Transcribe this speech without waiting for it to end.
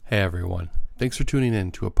Hey everyone, thanks for tuning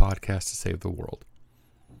in to a podcast to save the world.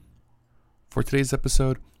 For today's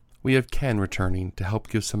episode, we have Ken returning to help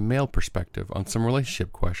give some male perspective on some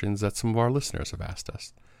relationship questions that some of our listeners have asked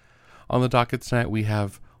us. On the docket tonight we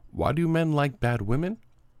have, why do men like bad women?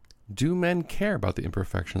 Do men care about the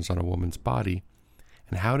imperfections on a woman's body?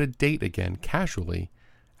 And how to date again casually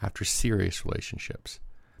after serious relationships.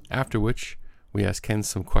 After which, we ask Ken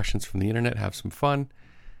some questions from the internet, have some fun.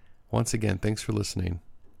 Once again, thanks for listening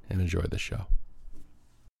and enjoy the show.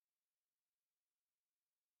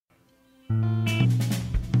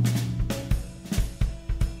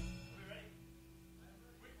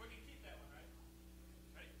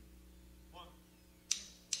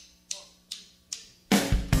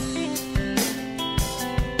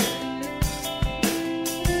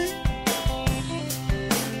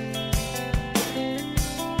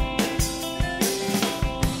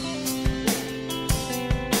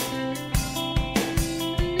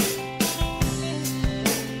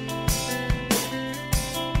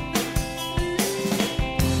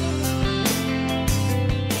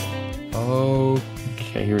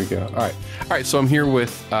 Okay, here we go. All right. So I'm here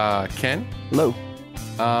with Ken. Hello.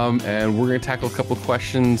 And we're going to tackle a couple of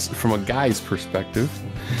questions from a guy's perspective.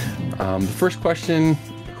 The first question,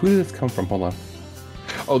 who did this come from? Hold on.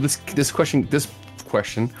 Oh, this question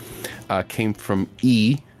came from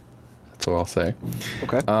E. That's what I'll say.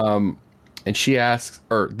 Okay. And she asks,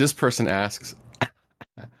 or this person asks,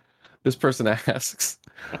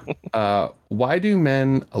 why do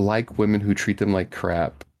men like women who treat them like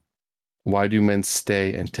crap? Why do men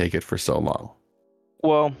stay and take it for so long?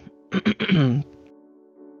 Well,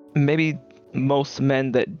 maybe most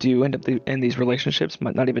men that do end up in these relationships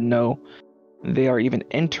might not even know they are even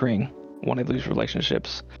entering one of these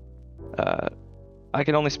relationships. I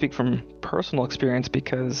can only speak from personal experience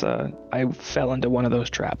because I fell into one of those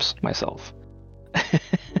traps myself.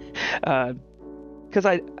 Because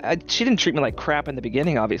she didn't treat me like crap in the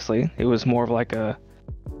beginning, obviously. It was more of like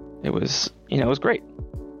it was great.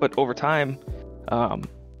 But over time,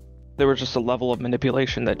 there was just a level of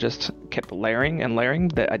manipulation that just kept layering and layering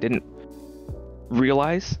that I didn't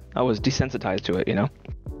realize. I was desensitized to it,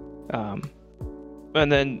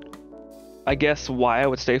 And then I guess why I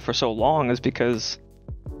would stay for so long is because,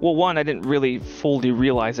 well, one, I didn't really fully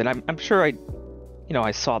realize it. I'm sure I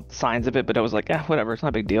saw signs of it, but I was like, whatever, it's not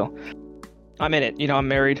a big deal. I'm in it, I'm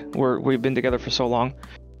married. We've been together for so long.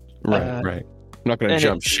 Right. I'm not going to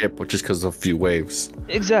jump ship just because of a few waves.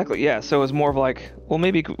 Exactly, yeah. So it was more of like, well,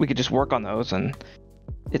 maybe we could just work on those, and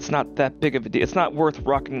it's not that big of a deal. It's not worth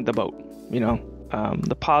rocking the boat,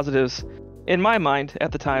 The positives, in my mind,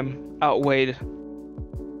 at the time, outweighed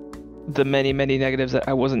the many, many negatives that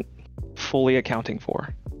I wasn't fully accounting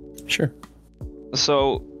for. Sure.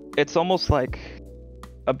 So it's almost like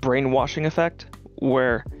a brainwashing effect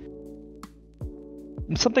where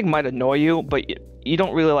something might annoy you, but you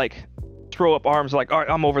don't really throw up arms like, all right,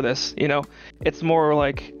 I'm over this, It's more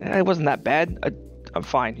like, it wasn't that bad. I'm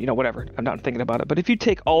fine, whatever. I'm not thinking about it. But if you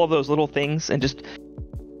take all of those little things and just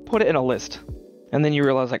put it in a list, and then you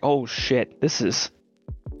realize oh shit, this is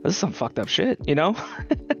some fucked up shit,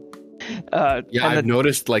 I've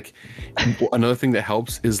noticed another thing that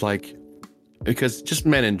helps is because just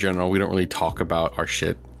men in general, we don't really talk about our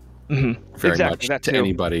shit very much to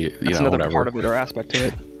anybody. That's another whatever part of it or aspect to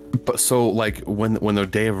it. But so when the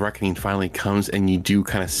day of reckoning finally comes and you do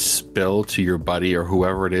kind of spill to your buddy or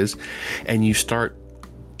whoever it is, and you start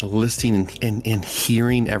listening and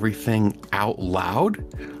hearing everything out loud.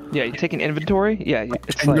 Yeah, you take an inventory. Yeah, you're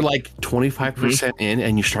 25% in,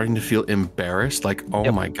 and you're starting to feel embarrassed.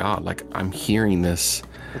 My God, I'm hearing this.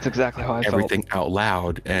 That's exactly how I felt. Everything out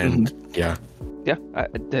loud, and yeah, I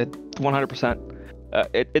did 100%.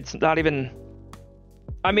 It's not even.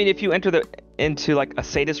 I mean, if you enter into a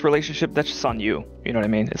sadist relationship, that's just on you. You know what I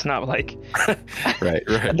mean? It's not like right.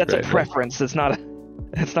 That's a preference. Right.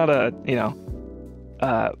 It's not a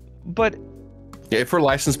but yeah, if her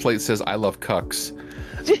license plate says "I love cucks,"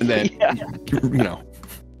 then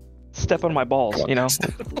step on my balls.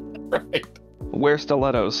 Right. Wear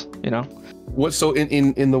stilettos. What? So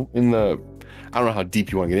in the I don't know how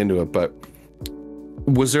deep you want to get into it, but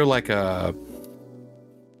was there an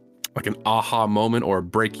aha moment or a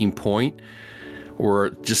breaking point,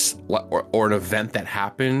 or or an event that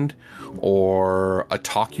happened, or a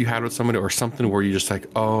talk you had with somebody, or something where you're just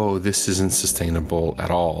oh, this isn't sustainable at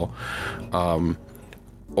all,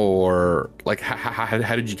 or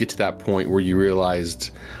how did you get to that point where you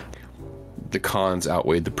realized the cons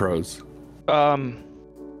outweighed the pros?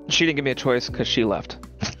 She didn't give me a choice because she left.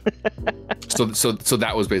 So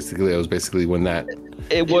that was basically when that.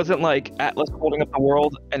 It wasn't like Atlas holding up the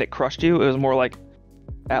world and it crushed you. It was more like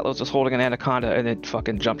Atlas was holding an anaconda and it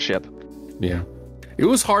fucking jumped ship. Yeah. It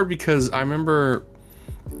was hard because I remember,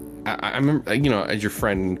 you know, as your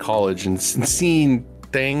friend in college and seeing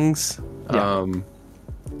things, and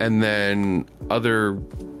then other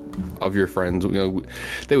of your friends, you know,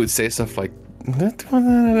 they would say stuff like,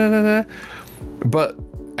 but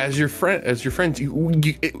as your friends, it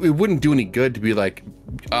wouldn't do any good to be like,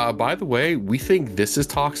 by the way, we think this is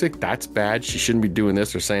toxic. That's bad. She shouldn't be doing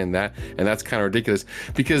this or saying that, and that's kind of ridiculous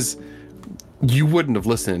because you wouldn't have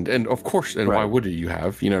listened. And of course, and why would you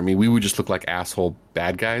have? You know what I mean? We would just look like asshole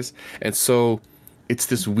bad guys. And so it's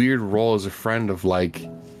this weird role as a friend of like,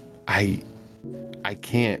 I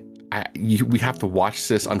can't. We have to watch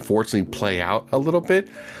this unfortunately play out a little bit.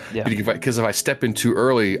 Yeah. Because if I step in too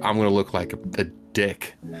early, I'm going to look like a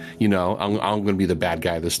dick. You know, I'm going to be the bad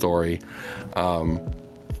guy of the story. And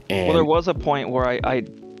there was a point where I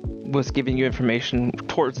was giving you information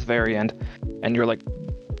towards the very end, and you're like,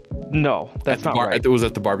 no, that's not right. It was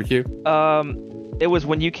at the barbecue? It was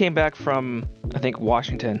when you came back from, I think,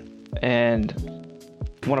 Washington, and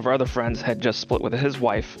one of our other friends had just split with his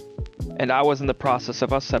wife, and I was in the process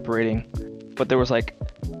of us separating, but there was like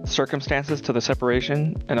circumstances to the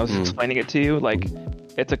separation, and I was explaining it to you, like,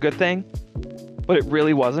 it's a good thing, but it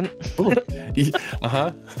really wasn't.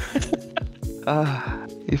 Uh-huh.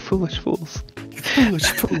 You foolish fools.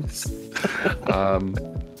 Foolish fools.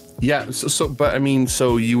 Yeah, but I mean,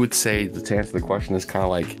 so you would say, to answer the question, is kind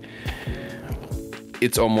of like,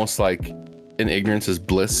 it's almost like an ignorance is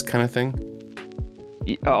bliss kind of thing?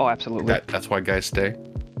 Oh, absolutely. That's why guys stay?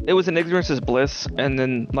 It was an ignorance is bliss, and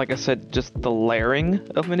then, like I said, just the layering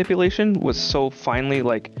of manipulation was so finely,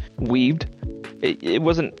 like, weaved. It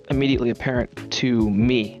wasn't immediately apparent to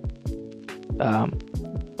me.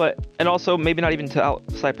 And also, maybe not even to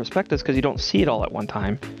outside perspectives, because you don't see it all at one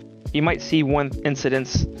time. You might see one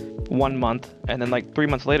incidence 1 month, and then like 3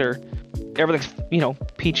 months later, everything's, you know,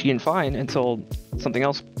 peachy and fine until something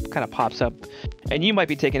else kind of pops up, and you might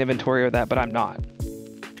be taking inventory of that, but I'm not.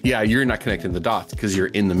 Yeah, you're not connecting the dots because you're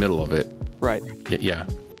in the middle of it. Right. Yeah.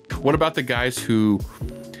 What about the guys who?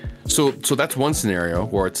 So that's one scenario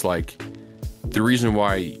where it's like the reason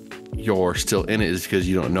why you're still in it is because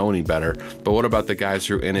you don't know any better. But what about the guys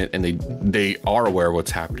who are in it and they are aware of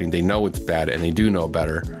what's happening, they know it's bad, and they do know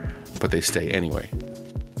better, but they stay anyway?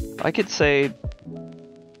 I could say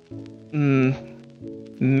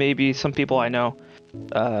maybe some people I know,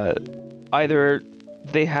 either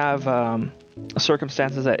they have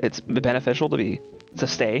circumstances that it's beneficial to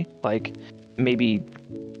stay, like maybe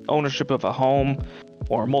ownership of a home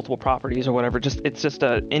or multiple properties or whatever. It's just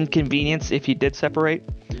an inconvenience if you did separate,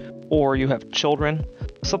 or you have children,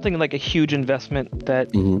 something like a huge investment that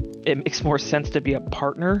it makes more sense to be a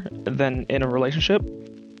partner than in a relationship.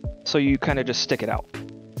 So you kind of just stick it out.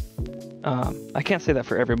 I can't say that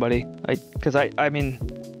for everybody, because I mean,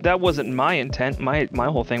 that wasn't my intent. My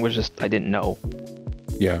whole thing was just I didn't know.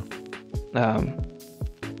 Yeah.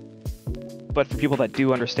 But for people that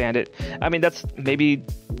do understand it, I mean, that's maybe,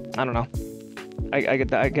 I don't know. I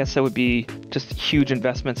guess that would be just huge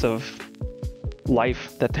investments of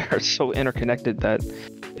life that they're so interconnected that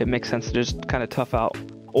it makes sense to just kind of tough out,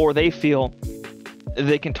 or they feel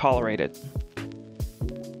they can tolerate it,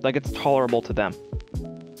 like it's tolerable to them,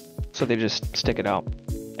 so they just stick it out.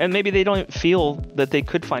 And maybe they don't feel that they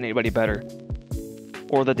could find anybody better,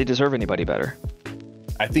 or that they deserve anybody better.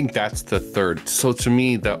 I think that's the third. So to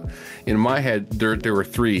me, in my head, there were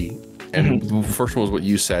three, and the first one was what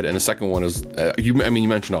you said, and the second one is you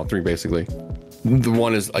mentioned all three basically. The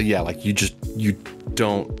one is like you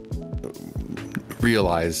don't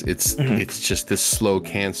realize it's just this slow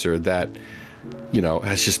cancer that, you know,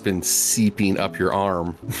 has just been seeping up your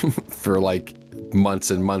arm for like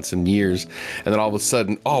months and months and years, and then all of a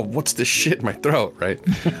sudden, oh, what's this shit in my throat, right?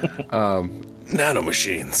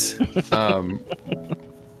 Nanomachines.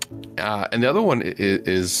 And the other one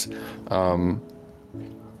is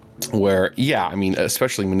where,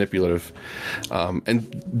 especially manipulative.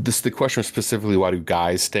 And the question is specifically, why do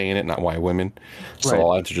guys stay in it, not why women? So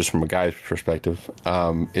I'll answer just from a guy's perspective,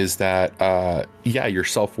 is that, your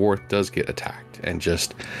self-worth does get attacked and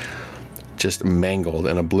just mangled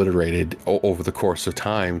and obliterated over the course of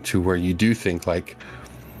time, to where you do think like,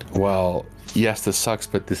 well, yes, this sucks,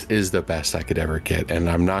 but this is the best I could ever get, and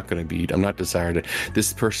I'm not desired.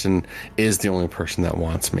 This person is the only person that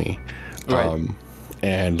wants me. Right.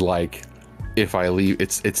 And like, if I leave,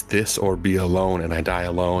 it's this or be alone, and I die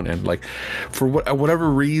alone. And like, for whatever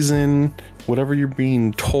reason, whatever you're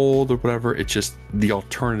being told or whatever, it's just the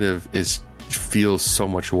alternative feels so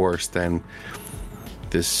much worse than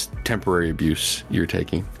this temporary abuse you're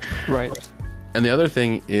taking. Right. And the other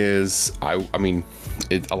thing is, I mean,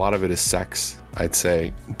 a lot of it is sex, I'd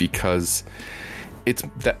say, because it's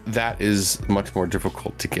that is much more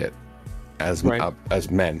difficult to get as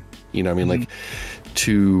men. You know what I mean? Like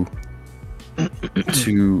to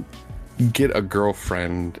get a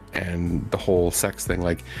girlfriend and the whole sex thing,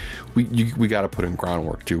 like we got to put in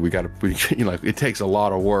groundwork too. It takes a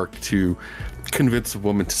lot of work to convince a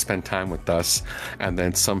woman to spend time with us and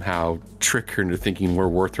then somehow trick her into thinking we're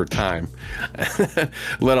worth her time.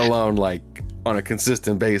 Let alone like on a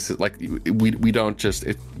consistent basis. Like we don't just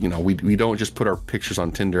we don't just put our pictures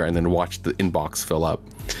on Tinder and then watch the inbox fill up.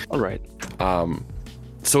 All right.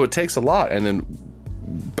 So it takes a lot, and then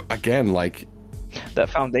again, like that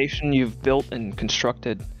foundation you've built and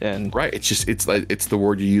constructed, and right, it's the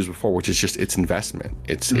word you used before, which is just it's investment.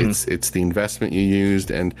 It's the investment you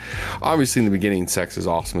used, and obviously in the beginning, sex is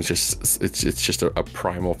awesome. It's just a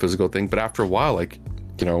primal physical thing, but after a while, like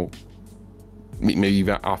maybe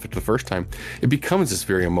even after the first time, it becomes this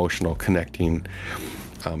very emotional, connecting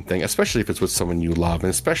thing, especially if it's with someone you love,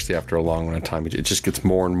 and especially after a long run of time, it just gets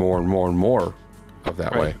more and more and more and more of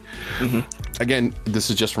that way. Again,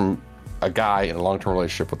 this is just from a guy in a long-term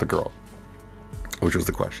relationship with a girl, which was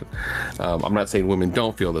the question. I'm not saying women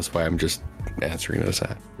don't feel this way. I'm just answering it as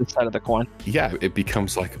that. The side of the coin. Yeah, it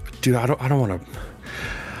becomes like, dude, I don't want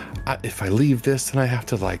to. If I leave this, then I have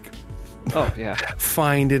to like. Oh yeah.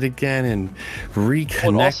 Find it again and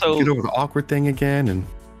reconnect. Well, also, get over the awkward thing again, and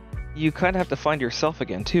you kind of have to find yourself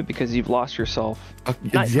again too, because you've lost yourself.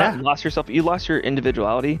 Not lost yourself. You lost your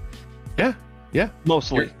individuality. Yeah.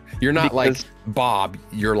 Mostly. You're not like Bob.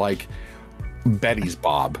 You're like Betty's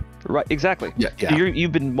Bob. Right. Exactly. Yeah.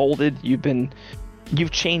 You've been molded.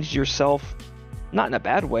 You've changed yourself, not in a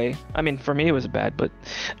bad way. I mean, for me it was bad, but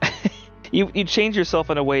you change yourself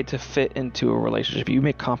in a way to fit into a relationship. You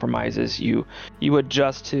make compromises. You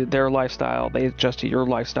adjust to their lifestyle. They adjust to your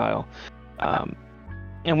lifestyle.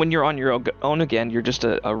 And when you're on your own again, you're just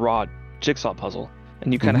a raw jigsaw puzzle,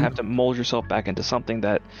 and you kind of have to mold yourself back into something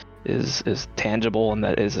that is tangible and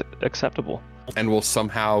that is acceptable, and will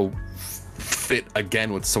somehow fit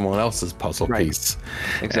again with someone else's puzzle piece.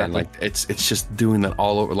 Exactly. And like it's just doing that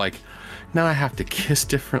all over. Like now I have to kiss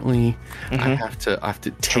differently. I have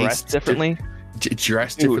to taste dress differently.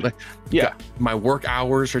 Dress differently. Yeah. My work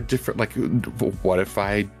hours are different. Like what if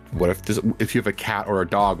you have a cat or a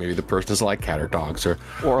dog, maybe the person doesn't like cat or dogs, or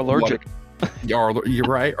allergic. You're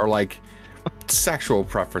right. Or like sexual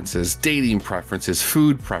preferences, dating preferences,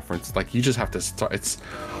 food preference. Like you just have to start. It's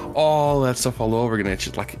all that stuff all over again. It's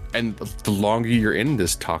just like, and the longer you're in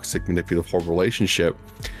this toxic, manipulative relationship,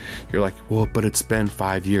 you're like, well, but it's been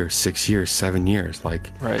 5 years, 6 years, 7 years. Like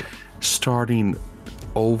starting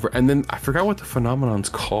over. And then I forgot what the phenomenon's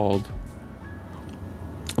called,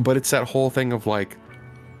 but it's that whole thing of like,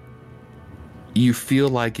 you feel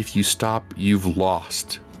like if you stop, you've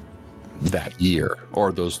lost that year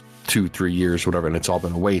or those 2-3 years, whatever, and it's all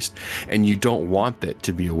been a waste. And you don't want it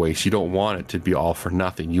to be a waste. You don't want it to be all for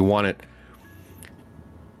nothing. You want it.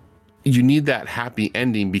 You need that happy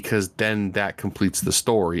ending, because then that completes the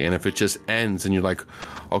story. And if it just ends and you're like,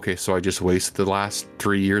 okay, so I just wasted the last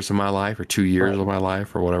 3 years of my life or 2 years of my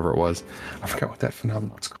life or whatever it was. I forgot what that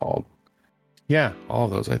phenomenon's called. Yeah, all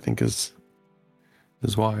of those I think is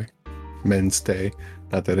why men stay.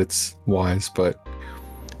 Not that it's wise, but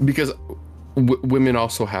because women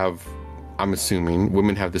also have, I'm assuming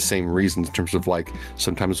women have the same reasons in terms of like,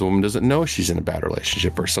 sometimes a woman doesn't know she's in a bad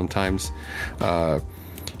relationship, or sometimes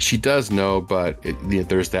she does know, but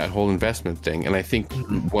there's that whole investment thing. And I think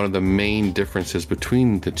one of the main differences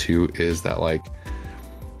between the two is that like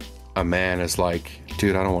a man is like,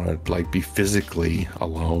 dude, I don't want to like be physically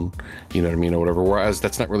alone, you know what I mean, or whatever, whereas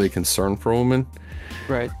that's not really a concern for a woman,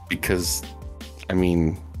 right? Because I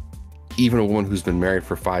mean, even a woman who's been married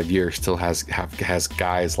for 5 years still has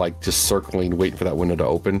guys like just circling, waiting for that window to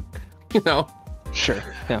open, you know? Sure.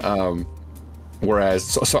 Yeah. Whereas,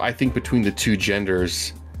 so I think between the two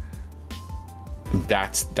genders,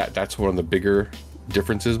 that's one of the bigger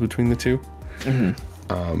differences between the two.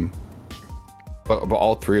 But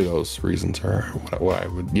all three of those reasons are what I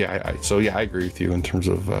would. Yeah. I agree with you in terms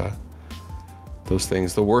of those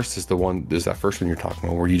things. The worst is that first one you're talking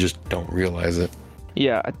about, where you just don't realize it.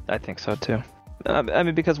 Yeah, I think so too. I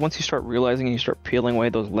mean, because once you start realizing and you start peeling away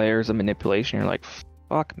those layers of manipulation, you're like,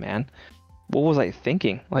 fuck, man, what was I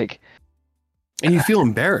thinking? Like, and you feel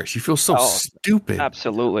embarrassed. You feel so stupid.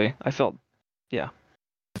 Absolutely. I felt, yeah.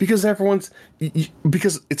 Because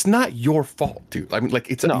because it's not your fault, dude. I mean, like,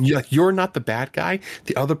 like you're not the bad guy.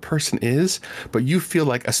 The other person is, but you feel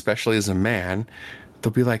like, especially as a man,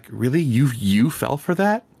 they'll be like, really? You fell for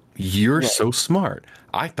that? You're so smart.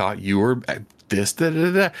 I thought you were this, da,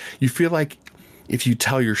 da, da. You feel like if you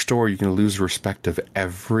tell your story, you can lose respect of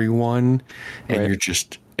everyone, and you're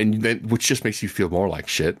just, and then, which just makes you feel more like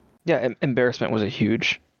shit. Yeah, embarrassment was a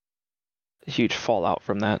huge fallout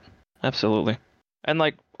from that. Absolutely. And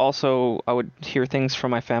like, also, I would hear things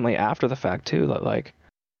from my family after the fact too, that like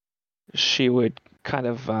she would kind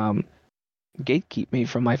of gatekeep me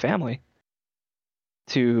from my family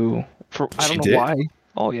I don't know why.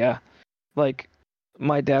 Oh yeah. Like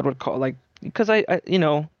my dad would call, like, because I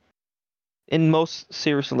in most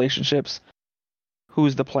serious relationships,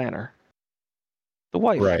 who's the planner? The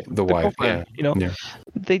wife. Right, the wife. Girlfriend, Yeah.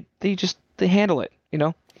 They handle it,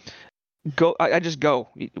 Go. I just go.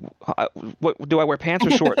 What do I wear? Pants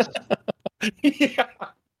or shorts? Yeah.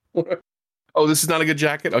 Oh, this is not a good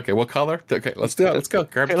jacket. Okay, what color? Okay, let's do it. Let's go.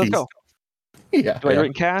 Grab the keys. Let's go. Yeah. Do I do it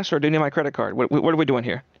in cash or do you need my credit card? What are we doing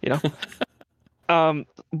here?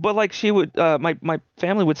 But like she would, my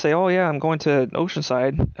family would say, "Oh yeah, I'm going to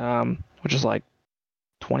Oceanside," which is like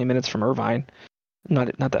 20 minutes from Irvine,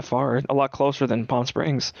 not that far, a lot closer than Palm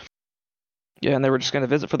Springs. Yeah, and they were just going to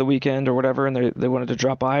visit for the weekend or whatever, and they wanted to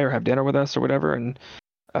drop by or have dinner with us or whatever, and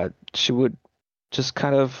she would just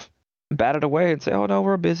kind of bat it away and say, "Oh no,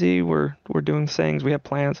 we're busy. We're doing things. We have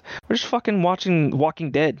plans. We're just fucking watching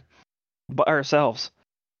Walking Dead by ourselves.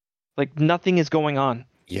 Like nothing is going on."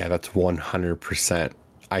 Yeah, that's 100%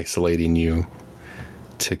 isolating you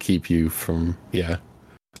to keep you from. Yeah,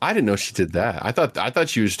 I didn't know she did that. I thought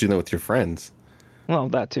she was doing that with your friends. Well,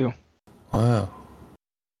 that too. Wow.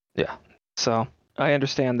 Yeah. So I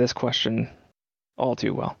understand this question all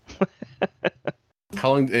too well.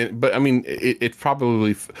 How long? But I mean, it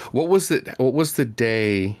probably. What was the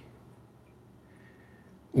day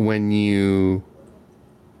when you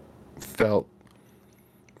felt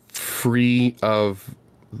free of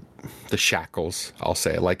the shackles? I'll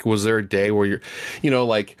say. Like, was there a day where you're,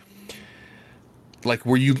 like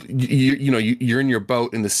where you're in your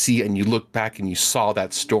boat in the sea and you look back and you saw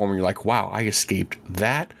that storm and you're like, wow, I escaped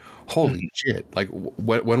that. Holy shit! Like,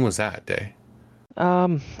 when was that day?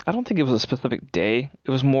 I don't think it was a specific day.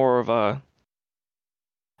 It was more of a,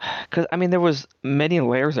 because I mean there was many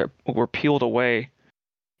layers that were peeled away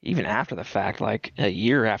even after the fact, like a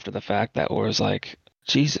year after the fact. That was like,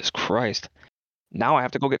 Jesus Christ! Now I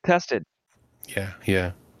have to go get tested.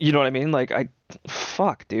 Yeah. You know what I mean? Like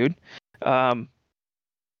fuck, dude. I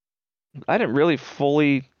didn't really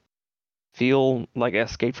fully feel like I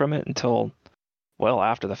escaped from it until well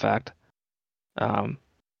after the fact.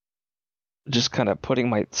 Just kind of putting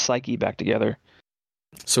my psyche back together.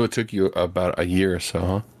 So it took you about a year or so,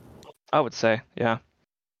 huh? I would say, yeah.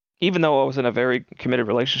 Even though I was in a very committed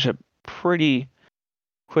relationship pretty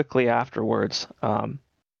quickly afterwards,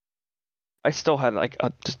 I still had like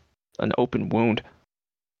just an open wound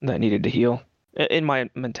that needed to heal in my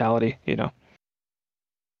mentality,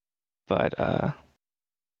 But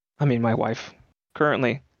I mean, my wife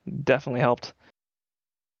currently definitely helped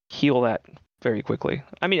heal that very quickly.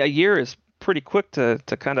 I mean, a year is pretty quick to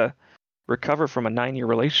kind of recover from a 9-year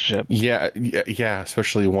relationship. Yeah,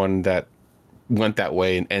 especially one that went that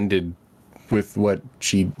way and ended with what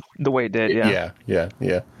the way it did. Yeah.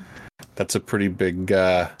 That's a pretty big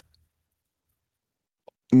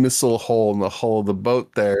missile hole in the hull of the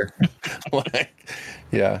boat there.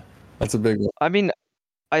 Yeah, that's a big one. I mean,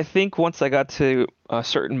 I think once I got to a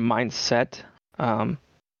certain mindset, I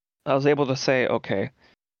was able to say, okay,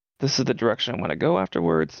 this is the direction I want to go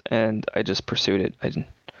afterwards, and I just pursued it. I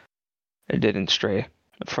didn't stray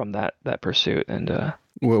from that pursuit, and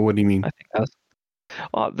what do you mean? I think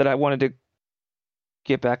that I wanted to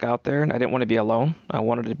get back out there, and I didn't want to be alone. I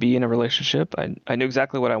wanted to be in a relationship. I knew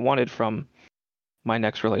exactly what I wanted from my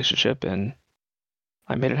next relationship, and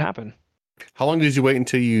I made it happen. How long did you wait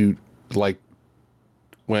until you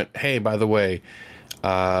went, hey, by the way,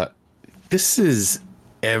 this is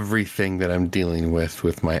everything that I'm dealing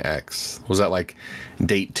with my ex? Was that like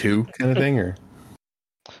date 2 kind of thing, or?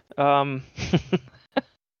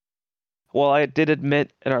 Well, I did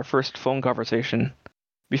admit in our first phone conversation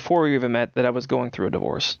before we even met that I was going through a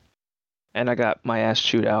divorce, and I got my ass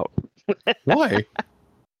chewed out. Why?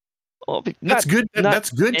 Well, that's good.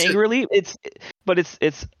 That's good. Angrily, it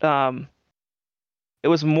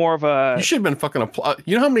was more of a. You should have been fucking applaud.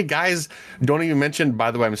 You know how many guys don't even mention,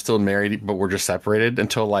 by the way, I'm still married, but we're just separated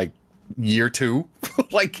until like year 2.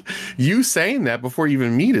 Like, you saying that before you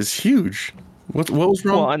even meet is huge. What was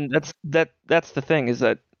wrong? Well, and that's the thing, is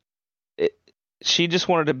that she just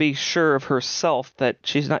wanted to be sure of herself that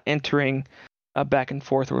she's not entering a back and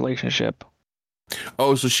forth relationship.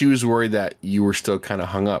 Oh, so she was worried that you were still kind of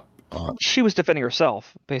hung up on. She was defending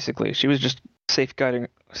herself, basically. She was just safeguarding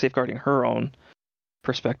her own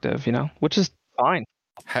perspective, which is fine.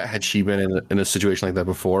 Had she been in a situation like that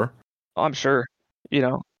before? I'm sure,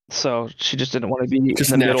 so she just didn't want to be in Just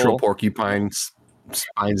the natural middle. porcupines,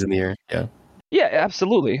 spines in the air. Yeah. Yeah,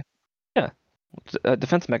 absolutely. Yeah. It's a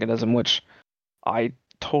defense mechanism, which I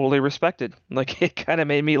totally respected. Like, it kind of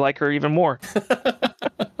made me like her even more.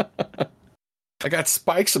 I got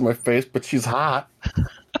spikes in my face, but she's hot.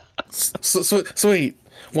 So wait.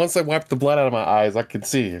 Once I wiped the blood out of my eyes, I could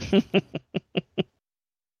see.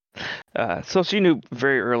 So she knew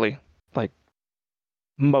very early, like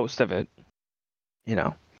most of it,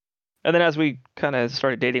 And then as we kind of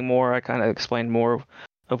started dating more, I kind of explained more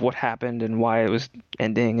of what happened and why it was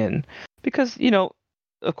ending, and because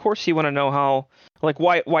of course you want to know how, like,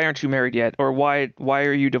 why aren't you married yet, or why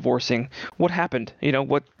are you divorcing? What happened?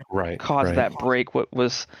 What caused that break? What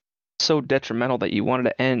was so detrimental that you wanted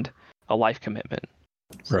to end a life commitment?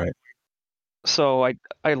 Right. So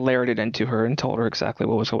I layered it into her and told her exactly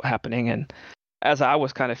what was happening, and as I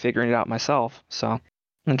was kind of figuring it out myself,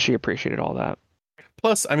 and she appreciated all that.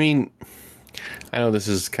 Plus, I mean, I know this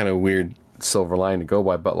is kind of weird silver line to go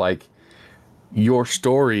by, but like your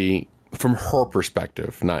story from her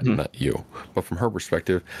perspective, not you, but from her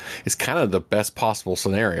perspective, is kind of the best possible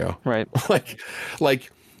scenario. Right.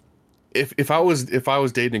 like if I was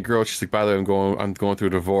dating a girl, she's like, by the way, I'm going through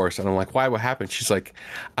a divorce, and I'm like, why? What happened? She's like,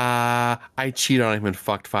 I cheated on him and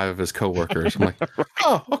fucked 5 of his coworkers. I'm like,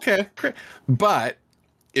 oh, okay, great. But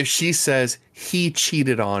if she says he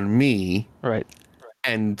cheated on me, right,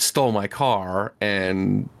 and stole my car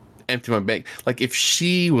and emptied my bank, like if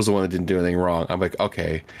she was the one that didn't do anything wrong, I'm like,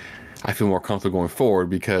 okay, I feel more comfortable going forward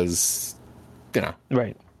because,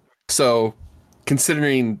 right. So,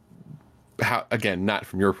 considering how, again, not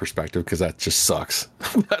from your perspective because that just sucks,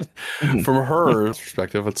 but from her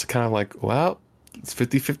perspective, it's kind of like, well, it's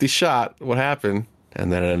 50-50 shot. What happened?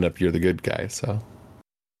 And then it ended up you're the good guy. So,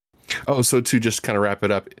 so to just kind of wrap it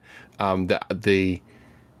up, the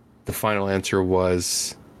final answer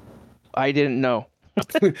was I didn't know.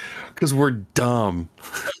 because we're dumb.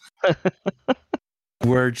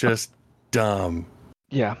 We're just dumb.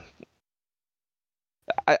 Yeah.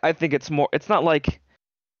 I think it's not like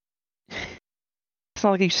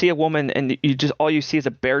you see a woman and you just all you see is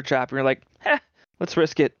a bear trap and you're like, let's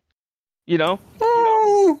risk it. No,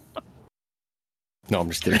 I'm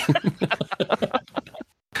just kidding.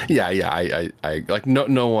 yeah, I like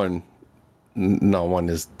no one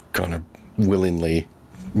is gonna willingly.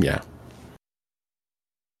 Yeah.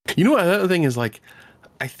 You know what? Another thing is, like,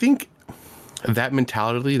 I think that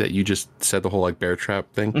mentality that you just said, the whole like bear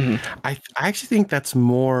trap thing, I actually think that's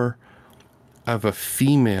more of a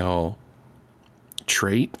female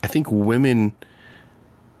trait. I think women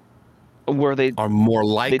where they are more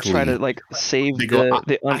likely. They try to like save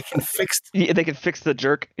I can fix. Yeah, they can fix the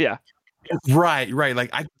jerk. Yeah. Right.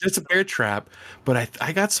 Like it's a bear trap, but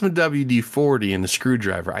I got some WD-40 and a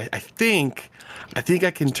screwdriver. I think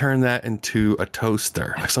I can turn that into a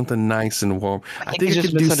toaster, like something nice and warm. I think you I just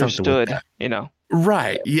can do something with that.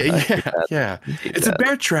 Right. Yeah. It's a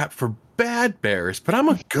bear trap for bad bears, but I'm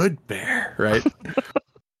a good bear, right?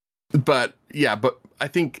 but I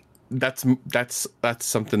think that's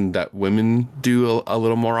something that women do a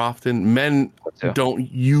little more often. Men don't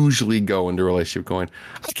usually go into a relationship going,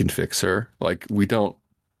 I can fix her. Like, we don't,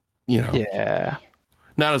 Yeah.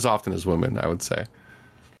 Not as often as women, I would say.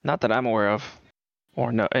 Not that I'm aware of,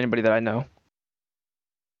 or know anybody that I know.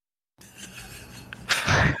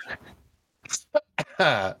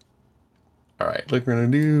 All right, look,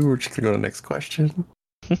 we're just gonna go to the next question.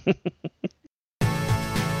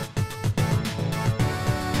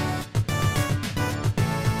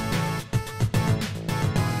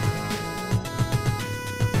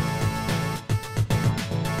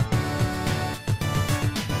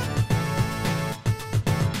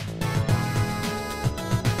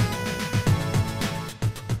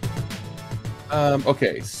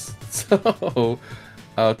 Okay, so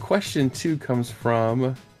question 2 comes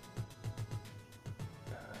from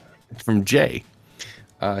Jay.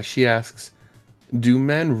 She asks, do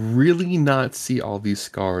men really not see all these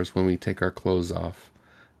scars when we take our clothes off?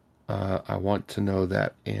 I want to know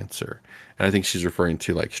that answer. And I think she's referring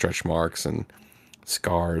to like stretch marks and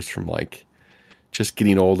scars from like just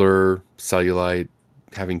getting older, cellulite,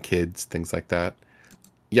 having kids, things like that.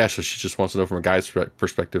 Yeah, so she just wants to know from a guy's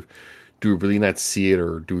perspective, do we really not see it,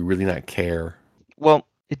 or do we really not care? Well,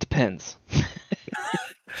 it depends.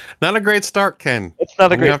 Not a great start, Ken. It's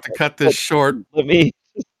not a great. We have to cut this short. Let me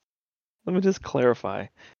just clarify.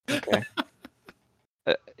 Okay.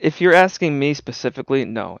 If you're asking me specifically,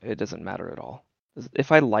 no, it doesn't matter at all.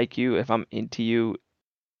 If I like you, if I'm into you,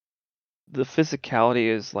 the physicality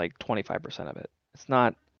is like 25% of it. It's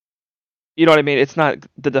not You know what I mean? It's not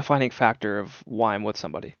the defining factor of why I'm with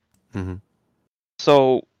somebody. Mm-hmm.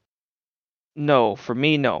 So, no, for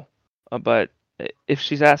me, no. But if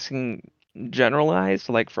she's asking generalized,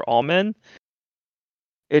 like for all men,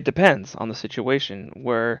 it depends on the situation.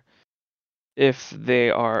 Where if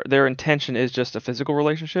their intention is just a physical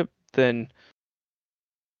relationship, then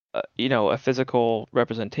a physical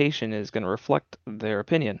representation is going to reflect their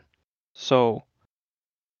opinion. So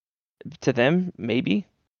to them, maybe,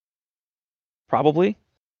 probably,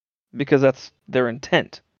 because that's their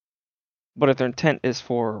intent. But if their intent is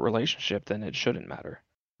for a relationship, then it shouldn't matter.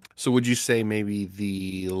 So would you say maybe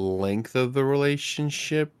the length of the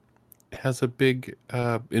relationship has a big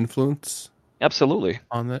influence Absolutely.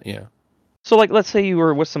 on that? Yeah. So, like, let's say you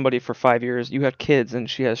were with somebody for 5 years, you had kids, and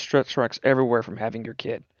she has stretch marks everywhere from having your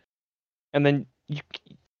kid, and then you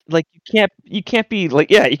can't be like,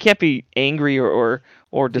 yeah, you can't be angry or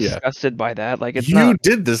Yeah. disgusted by that. Like, it's You not.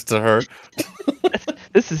 did this to her.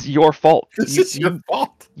 This is your fault. This is your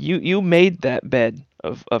fault. You made that bed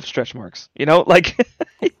of stretch marks. Like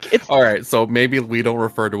it's All right, so maybe we don't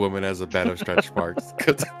refer to women as a bed of stretch marks.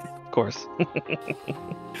 of course.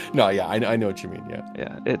 No, yeah, I know what you mean. Yeah,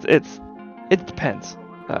 Yeah, it depends.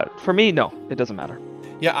 For me, no, it doesn't matter.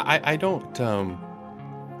 yeah. I don't.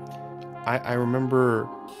 I remember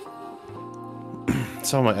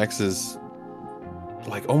some of my exes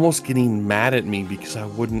like almost getting mad at me because I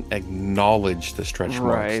wouldn't acknowledge the stretch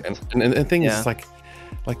Right. marks. And the thing Yeah. is like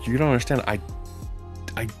you don't understand. I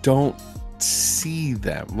don't see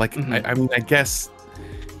them. Like Mhm. I mean, I guess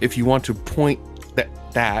if you want to point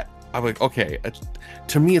that I'm like, okay,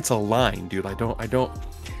 to me it's a line, dude. I don't.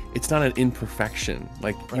 It's not an imperfection.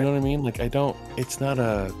 Like you know what I mean? Like it's not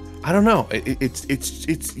a. I don't know. It's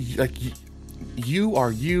like you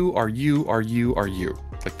are you are you are you are you.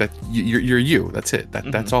 Like that you're you. That's it.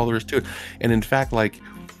 That's all there is to it. And in fact, like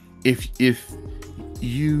if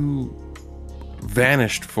you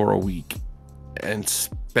vanished for a week and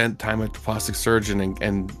spent time at the plastic surgeon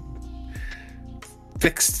and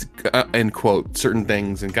fixed end quote certain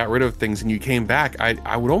things and got rid of things and you came back,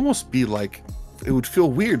 I would almost be like, it would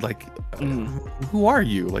feel weird. Like who are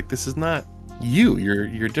you? Like this is not you.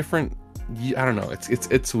 You're different. I don't know.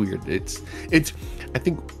 It's weird. It's I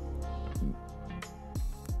think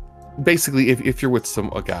basically if you're with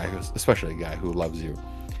a guy especially a guy who loves you,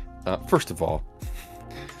 first of all,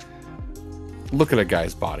 look at a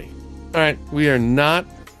guy's body. All right, we are not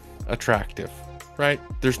attractive, right?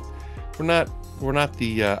 We're not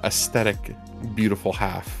the aesthetic beautiful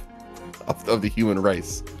half of the human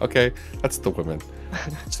race. Okay, that's the women.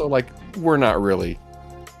 So like we're not really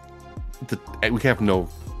we have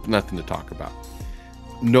nothing to talk about.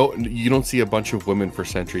 No, you don't see a bunch of women for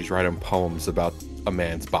centuries writing poems about a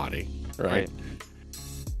man's body, right?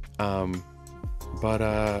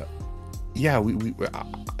 But yeah, we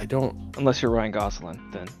I don't. Unless you're Ryan Gosling,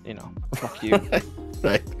 then fuck you.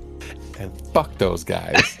 Right. And fuck those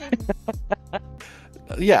guys.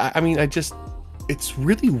 Yeah, I mean, it's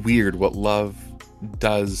really weird what love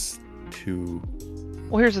does to.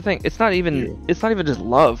 Well, here's the thing. It's not even just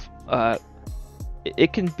love.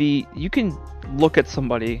 It can be. You can look at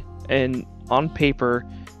somebody and on paper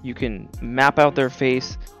you can map out their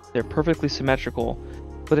face. They're perfectly symmetrical.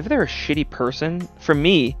 But if they're a shitty person, for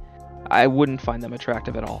me, I wouldn't find them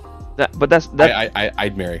attractive at all.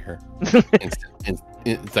 I'd marry her.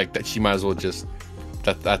 It's like that. She might as well just.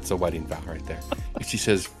 That's a wedding vow right there. If she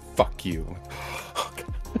says "fuck you,"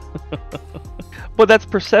 but that's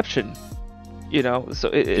perception, So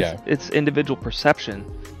it's individual perception.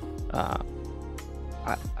 I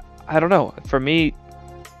don't know. For me,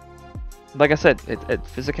 like I said,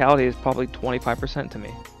 physicality is probably 25% to me.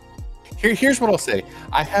 Here's what I'll say.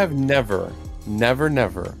 I have never,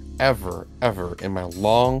 ever in my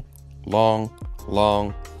long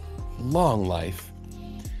life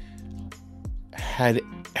had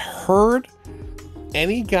heard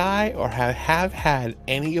any guy or have had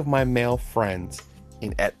any of my male friends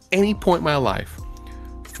at any point in my life,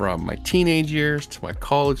 from my teenage years to my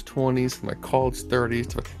college 20s to my college 30s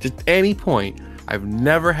to just any point, I've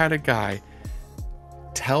never had a guy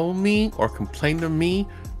tell me or complain to me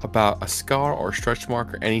about a scar or a stretch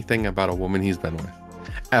mark or anything about a woman he's been with.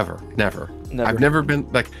 Ever. Never. I've never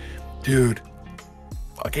been like, dude,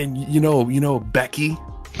 again, Becky,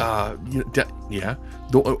 yeah,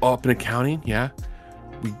 up in accounting, yeah,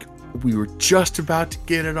 we were just about to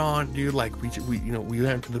get it on, dude. Like we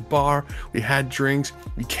went to the bar, we had drinks,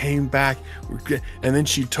 we came back, and then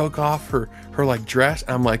she took off her like dress.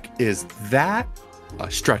 I'm like, is that a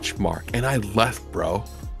stretch mark? And I left, bro.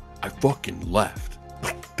 I fucking left.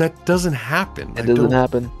 That doesn't happen. It doesn't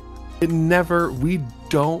happen. It never. We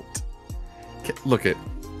don't look it.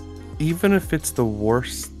 Even if it's the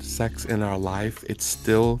worst sex in our life, it's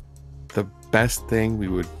still the best thing we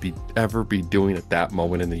would ever be doing at that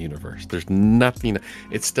moment in the universe. There's nothing.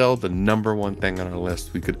 It's still the number one thing on our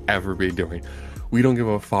list we could ever be doing. We don't give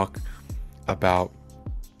a fuck about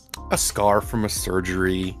a scar from a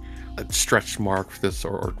surgery, a stretch mark for this,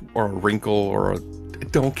 or a wrinkle, or I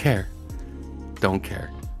don't care. Don't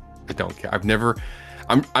care. I don't care.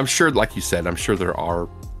 I'm sure, like you said, I'm sure there are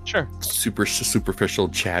superficial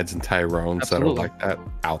Chads and Tyrones that are like that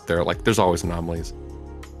out there. Like, there's always anomalies.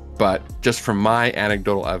 But just from my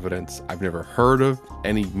anecdotal evidence, I've never heard of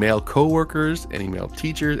any male coworkers, any male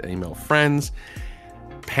teachers, any male friends,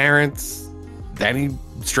 parents, any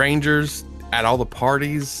strangers at all the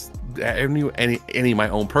parties, any of my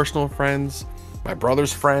own personal friends, my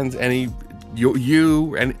brother's friends,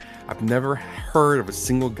 you, and I've never heard of a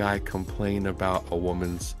single guy complain about a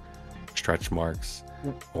woman's stretch marks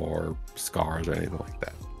or scars or anything like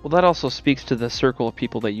that. Well, that also speaks to the circle of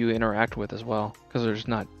people that you interact with as well, because they're just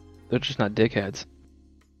not dickheads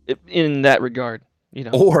in that regard, you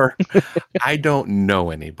know. Or I don't know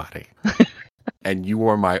anybody, and you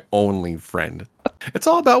are my only friend. It's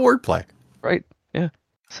all about wordplay, right? Yeah,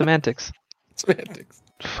 semantics. Semantics.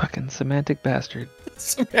 Fucking semantic bastard.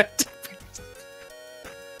 Semantic.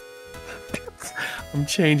 I'm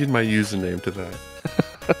changing my username to that.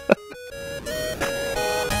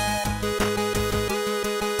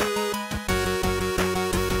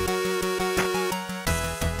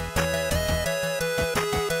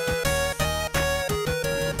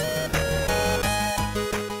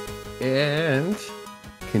 And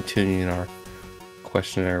continuing our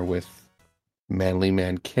questionnaire with Manly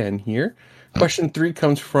Man Ken here. Question 3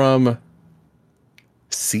 comes from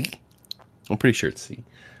C. I'm pretty sure it's C.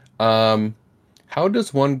 How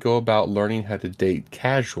does one go about learning how to date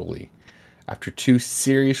casually after 2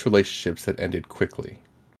 serious relationships that ended quickly?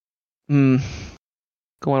 Going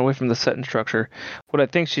away from the set structure, what I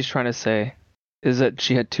think she's trying to say is that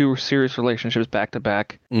she had 2 serious relationships back to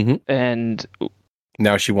back, and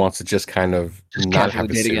now she wants to just kind of not have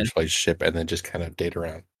a serious relationship and then just kind of date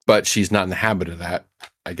around. But she's not in the habit of that,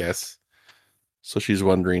 I guess. So she's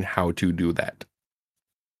wondering how to do that.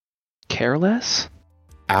 Careless?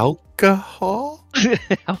 Alcohol?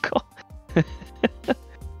 Alcohol?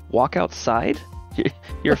 Walk outside?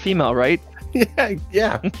 You're a female, right?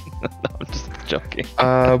 Yeah. No, I'm just joking.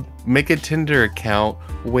 Make a Tinder account.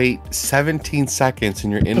 Wait 17 seconds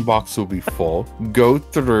and your inbox will be full. Go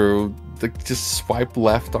through. Just swipe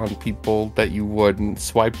left on people that you wouldn't.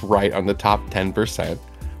 Swipe right on the top 10%.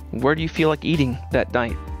 Where do you feel like eating that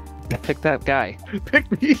night? Pick that guy.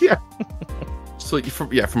 Pick me, yeah. So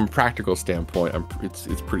from a practical standpoint,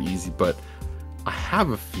 it's pretty easy, but I have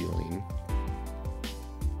a feeling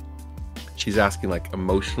she's asking like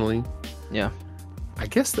emotionally. Yeah. I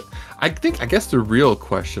guess the real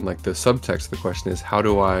question, like the subtext of the question, is how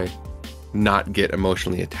do I not get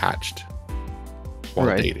emotionally attached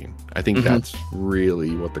while dating? I think that's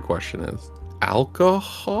really what the question is.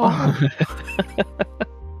 Alcohol?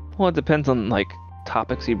 Well, it depends on like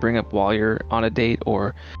topics you bring up while you're on a date,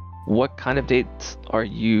 or what kind of dates are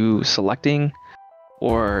you selecting,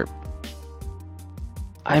 or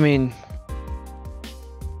I mean,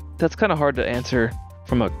 that's kind of hard to answer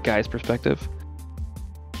from a guy's perspective.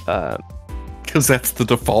 Because that's the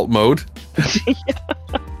default mode.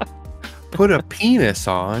 Put a penis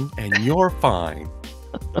on and you're fine.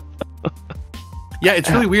 Yeah,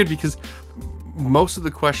 it's really weird because most of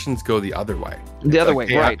the questions go the other way. The other way,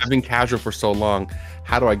 right. I've been casual for so long.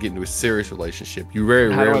 How do I get into a serious relationship? You very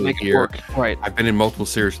rarely hear, right. I've been in multiple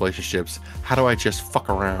serious relationships. How do I just fuck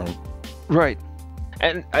around? Right.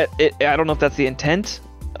 And I don't know if that's the intent,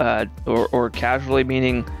 or casually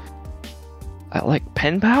meaning like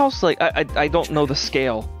pen pals. Like I don't know the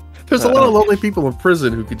scale. There's a lot of lonely people in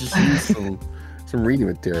prison who could just use some reading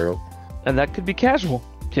material. And that could be casual.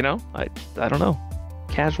 You know, I don't know.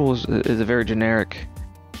 Casual is a very generic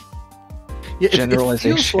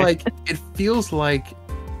generalization. It feels like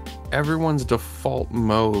everyone's default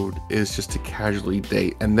mode is just to casually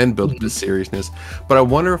date and then build up to seriousness. But I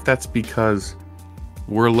wonder if that's because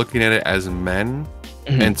we're looking at it as men,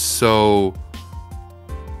 and so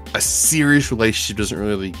a serious relationship doesn't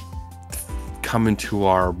really come into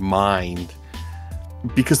our mind.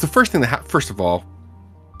 Because the first thing that first of all,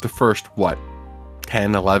 the first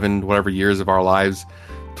 10, 11, whatever years of our lives,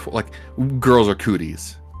 like, girls are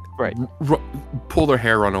cooties, right? Pull their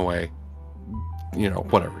hair, run away, you know,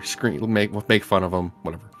 whatever, scream, make fun of them,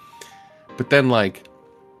 whatever. But then, like,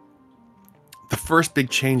 the first big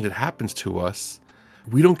change that happens to us,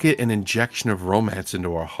 we don't get an injection of romance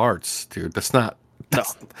into our hearts, dude.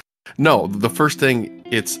 No, the first thing,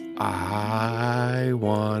 it's I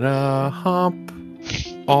wanna hump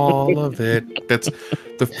all of it. That's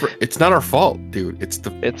it's not our fault, dude.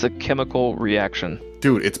 It's a chemical reaction.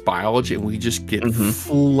 Dude, it's biology, and we just get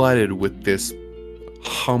flooded with this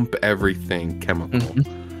hump everything chemical.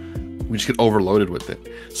 We just get overloaded with it.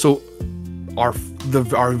 So our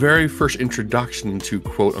very first introduction into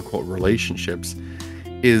quote unquote relationships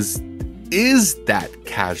is that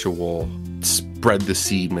casual spread the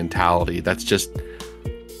seed mentality that's just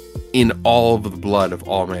in all of the blood of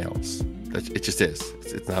all males. It just is.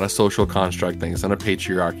 It's not a social construct thing. It's not a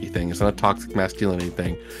patriarchy thing. It's not a toxic masculinity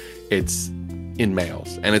thing. It's in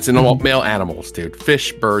males, and it's in all male animals, dude.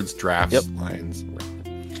 Fish, birds, giraffes, lions.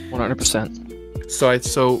 100%.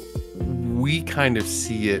 So we kind of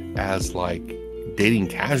see it as like dating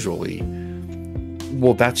casually.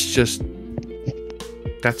 Well, that's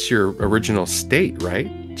your original state,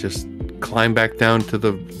 right? Just climb back down to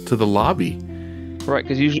the lobby. Right,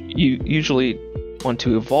 because you usually want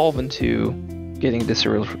to evolve into getting into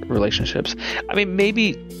serial relationships. I mean,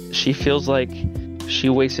 maybe she feels like she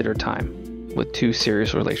wasted her time with 2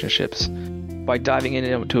 serious relationships by diving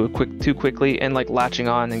into too quickly and like latching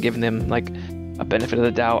on and giving them like a benefit of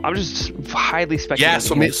the doubt. I'm just highly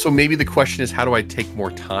speculating. Yeah, so maybe the question is, how do I take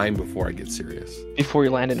more time before I get serious? Before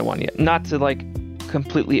you land into one, yet not to like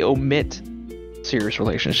completely omit serious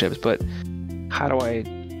relationships, but how do I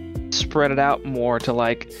spread it out more to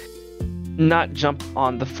like not jump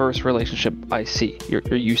on the first relationship I see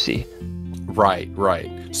or you see. Right.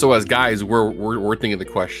 So as guys, we're thinking the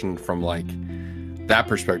question from like that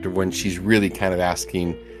perspective when she's really kind of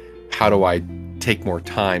asking, how do I take more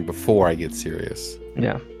time before I get serious?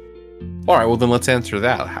 Yeah. All right. Well, then let's answer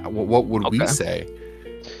that. What would we say?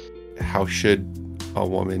 How should a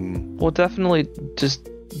woman? Well, definitely just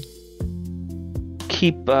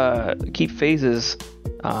keep phases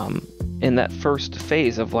in that first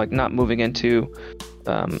phase of like not moving into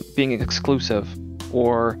being exclusive,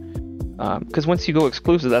 or because once you go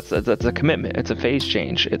exclusive, that's a commitment. It's a phase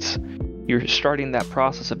change. You're starting that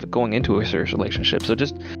process of going into a serious relationship. So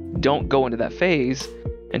just don't go into that phase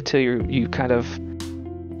until you kind of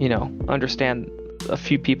understand a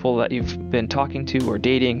few people that you've been talking to or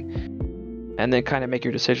dating, and then kind of make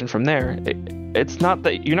your decision from there. It's not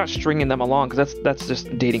that you're not stringing them along, because that's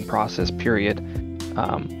just dating process, period.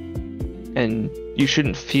 And you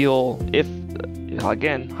shouldn't feel, if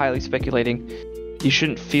again highly speculating, you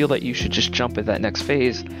shouldn't feel that you should just jump at that next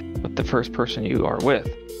phase with the first person you are with,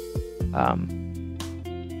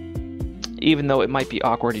 even though it might be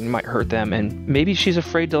awkward and you might hurt them, and maybe she's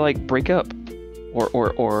afraid to like break up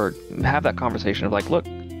or have that conversation of like, look,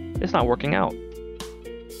 it's not working out.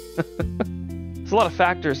 There's a lot of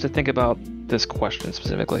factors to think about this question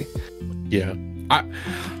specifically. Yeah,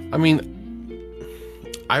 I mean,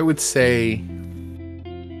 I would say,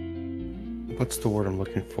 what's the word I'm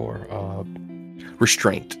looking for?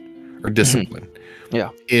 Restraint or discipline.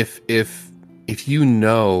 Yeah. If you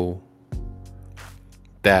know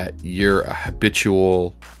that you're a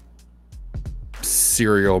habitual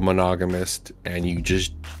serial monogamist and you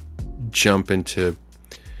just jump into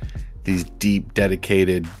these deep,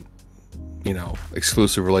 dedicated,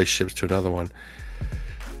 exclusive relationships to another one,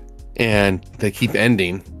 and they keep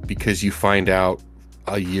ending because you find out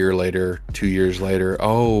a year later, 2 years later,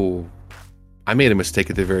 oh, I made a mistake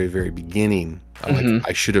at the very, very beginning.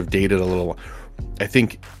 I should have dated a little. I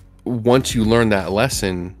think once you learn that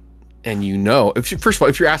lesson, and first of all,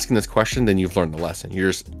 if you're asking this question, then you've learned the lesson. You're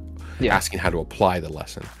just asking how to apply the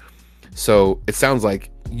lesson. So it sounds like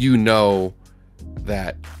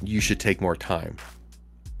that you should take more time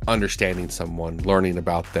understanding someone, learning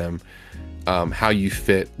about them, how you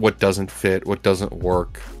fit, what doesn't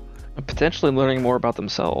work. Potentially learning more about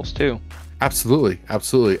themselves too. Absolutely.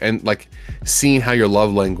 And like seeing how your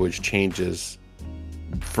love language changes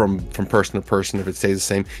from person to person, if it stays the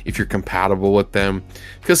same, if you're compatible with them,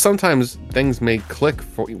 because sometimes things may click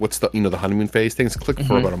for the honeymoon phase. Things click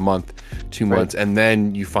for about a month, 2 months, and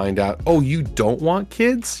then you find out, oh, you don't want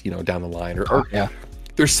kids, down the line, or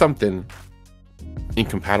there's something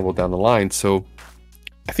incompatible down the line. So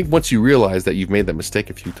I think once you realize that you've made that mistake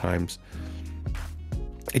a few times,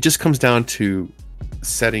 it just comes down to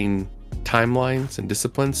setting timelines and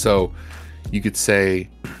discipline. So you could say,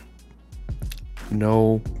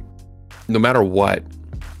 no matter what,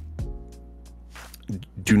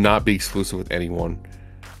 do not be exclusive with anyone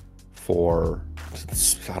for,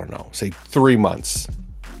 I don't know, say 3 months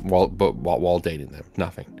while dating them.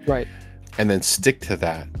 Nothing. Right. And then stick to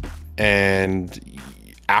that. And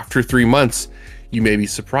after 3 months, you may be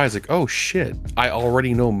surprised, like, oh shit, I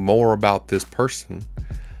already know more about this person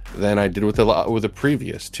than I did with the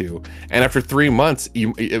previous two. And after 3 months,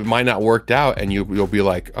 it might not work out, and you'll be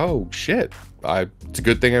like, oh shit, it's a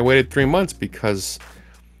good thing I waited 3 months, because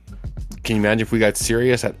can you imagine if we got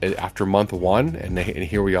serious after month 1 and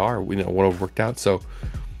here we are, we know what have worked out. So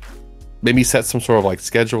maybe set some sort of like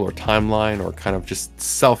schedule or timeline, or kind of just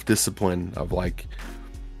self-discipline of like,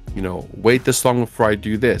 wait this long before I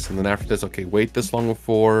do this, and then after this, okay, wait this long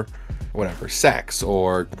before whatever, sex,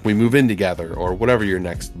 or we move in together, or whatever your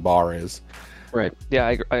next bar is. Right.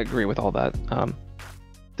 Yeah, I agree with all that.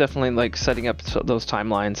 Definitely like setting up those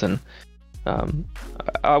timelines, and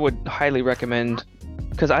I would highly recommend,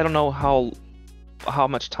 because I don't know how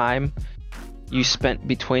much time you spent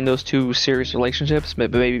between those two serious relationships.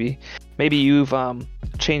 Maybe you've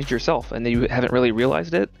changed yourself and you haven't really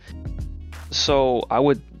realized it. So I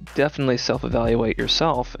would definitely self-evaluate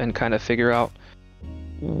yourself and kind of figure out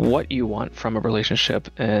what you want from a relationship,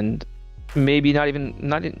 and maybe not even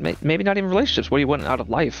relationships. What do you want out of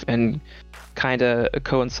life, and kind of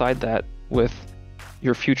coincide that with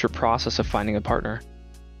your future process of finding a partner.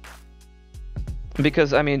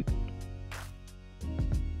 Because I mean,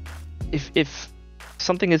 if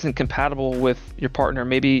something isn't compatible with your partner,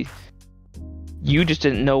 maybe you just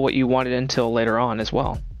didn't know what you wanted until later on as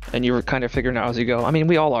well, and you were kind of figuring out as you go. I mean,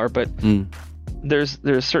 we all are, but there's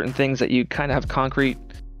certain things that you kind of have concrete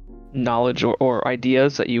knowledge or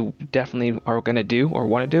ideas that you definitely are going to do or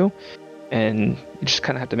want to do, and you just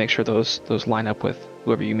kind of have to make sure those line up with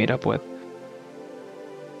whoever you meet up with,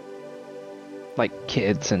 like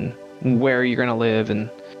kids and where you're going to live and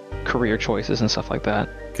career choices and stuff like that.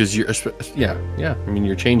 Because I mean,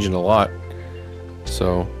 you're changing a lot,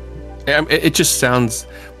 so it just sounds,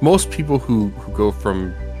 most people who go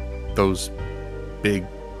from those big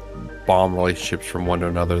bomb relationships from one to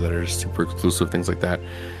another that are super exclusive, things like that,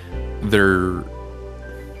 they're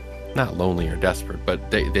not lonely or desperate, but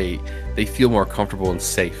they feel more comfortable and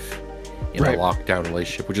safe in a lockdown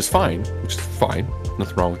relationship, which is fine.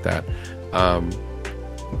 Nothing wrong with that.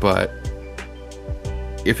 But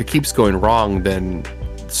if it keeps going wrong, then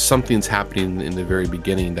something's happening in the very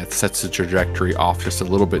beginning that sets the trajectory off just a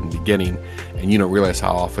little bit in the beginning, and you don't realize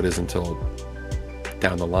how off it is until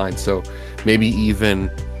down the line. So maybe even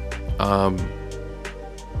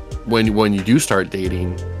when you do start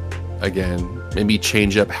dating again, maybe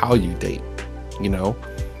change up how you date,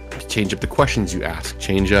 change up the questions you ask,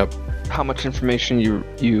 change up how much information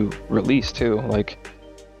you release too. Like,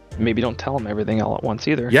 maybe don't tell them everything all at once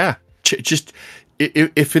either. Yeah, just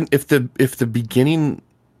if the beginning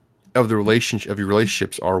of the relationship, of your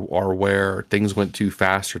relationships are where things went too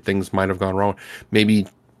fast or things might have gone wrong, maybe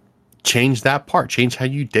change that part. Change how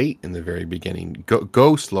you date in the very beginning.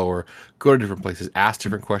 Go slower. Go to different places. Ask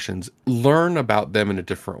different questions. Learn about them in a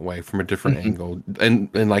different way, from a different angle. And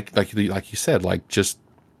like you said, like, just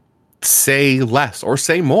say less or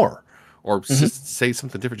say more, or just say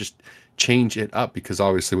something different. Just change it up, because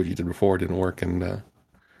obviously what you did before didn't work. And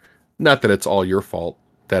not that it's all your fault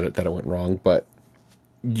that it went wrong, but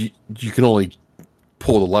you can only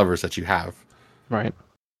pull the levers that you have. Right.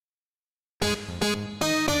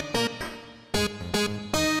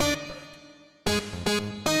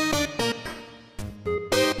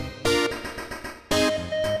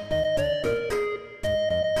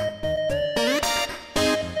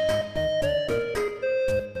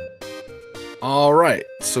 All right,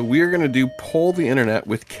 so we're going to do Poll the Internet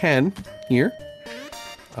with Ken here.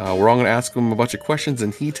 We're all going to ask him a bunch of questions,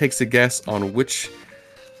 and he takes a guess on which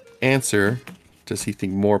answer does he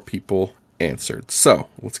think more people answered. So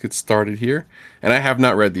let's get started here. And I have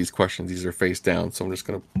not read these questions. These are face down, so I'm just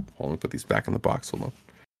going to put these back in the box. Hold on.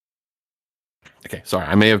 Okay, sorry,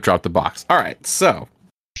 I may have dropped the box. All right, so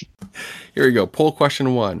here we go. Poll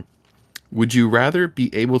question 1. Would you rather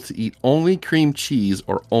be able to eat only cream cheese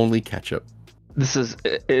or only ketchup?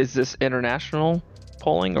 Is this international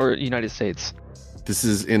polling or United States? This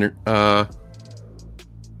is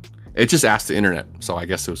it just asked the internet, so I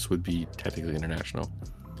guess this would be technically international.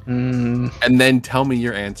 And then tell me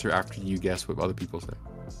your answer after you guess what other people say.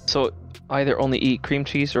 So either only eat cream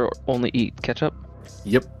cheese or only eat ketchup?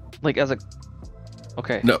 Yep. Like as a...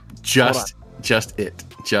 Okay. No, just it.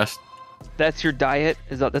 Just... That's your diet?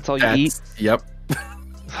 That's all you eat? Yep.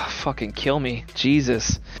 Oh, fucking kill me.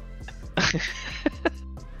 Jesus.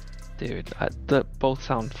 Dude, both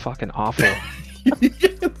sound fucking awful.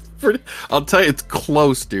 I'll tell you, it's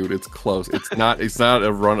close, dude. It's close. It's not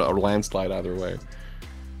a landslide either way.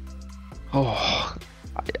 Oh,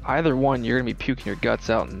 either one, you're gonna be puking your guts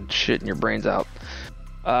out and shitting your brains out.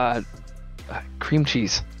 Cream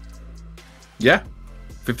cheese. Yeah,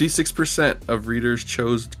 56% of readers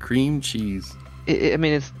chose cream cheese. I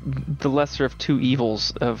mean, it's the lesser of two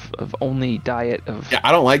evils of only diet of. Yeah,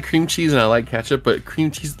 I don't like cream cheese and I like ketchup, but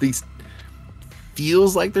cream cheese at least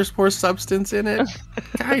feels like there's more substance in it.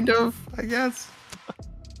 Kind of, I guess.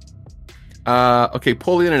 Okay,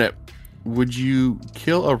 pull the internet. Would you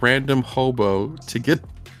kill a random hobo to get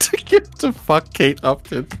to fuck Kate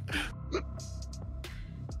Upton?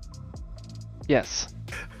 Yes.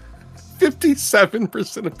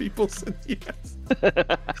 57% of people said yes.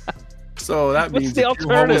 So that means What's the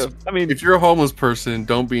alternative? If you're a homeless person,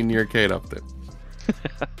 don't be near Kate Upton.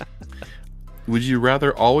 Would you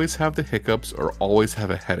rather always have the hiccups or always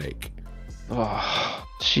have a headache? Oh,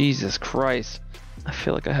 Jesus Christ. I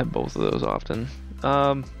feel like I have both of those often.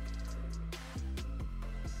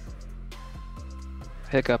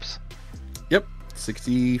 Hiccups. Yep,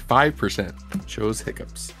 65% chose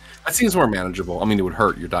hiccups. That seems more manageable. I mean, it would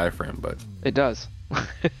hurt your diaphragm, but... It does.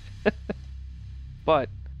 But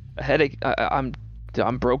a headache, I'm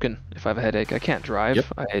broken if I have a headache. I can't drive.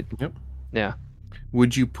 Yep. Yeah.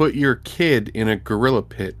 Would you put your kid in a gorilla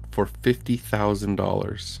pit for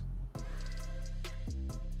 $50,000?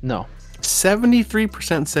 No.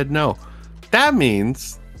 73% said no. That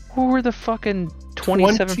means... Who were the fucking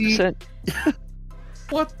 27%?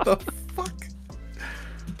 What the fuck?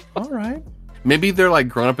 All right. Maybe they're like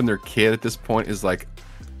grown up and their kid at this point is like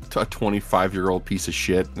a 25-year-old piece of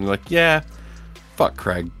shit. And they're like, yeah, fuck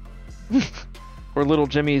Craig. Or little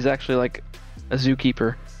Jimmy is actually like a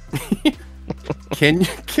zookeeper.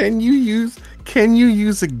 Can you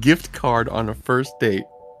use a gift card on a first date?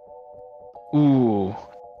 Ooh.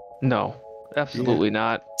 No. Absolutely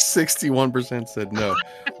not. 61% said no.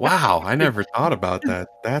 Wow, I never thought about that.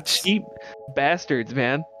 That's cheap bastards,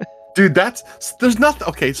 man. Dude, there's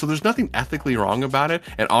nothing ethically wrong about it.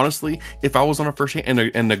 And honestly, if I was on a first date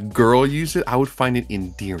and a girl used it, I would find it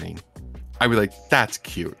endearing. I'd be like, that's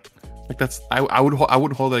cute. Like I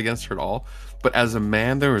wouldn't hold it against her at all. But as a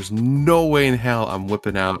man, there is no way in hell I'm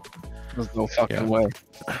whipping out. There's no fucking way.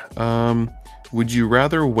 Would you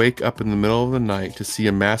rather wake up in the middle of the night to see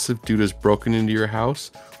a massive dude has broken into your house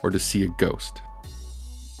or to see a ghost?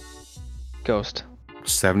 Ghost.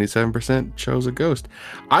 77% chose a ghost.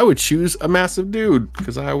 I would choose a massive dude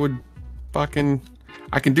because I can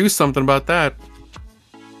do something about that.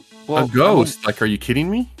 Well, a ghost? Like, are you kidding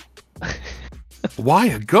me? Why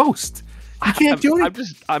a ghost? You can't do it.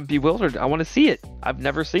 I'm bewildered. I want to see it. I've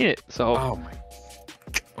never seen it. So. Oh my.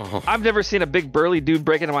 Oh. I've never seen a big burly dude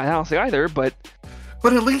break into my house either, but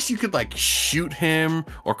at least you could like shoot him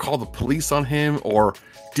or call the police on him or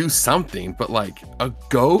do something. But like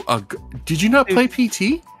did you not play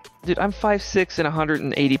PT? Dude, I'm 5'6" and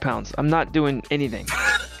 180 pounds. I'm not doing anything.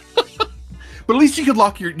 But at least you could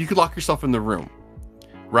lock yourself in the room,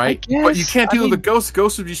 right? But you can't deal with the ghost.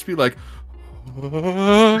 Ghost would just be like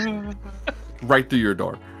right through your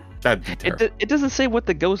door. That'd be terrible. It doesn't say what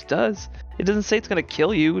the ghost does. It doesn't say it's gonna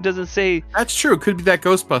kill you. It doesn't say. That's true. It could be that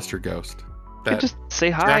Ghostbuster ghost. That just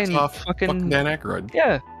say hi and fucking Dan Aykroyd.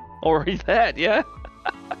 Yeah, or that. Yeah.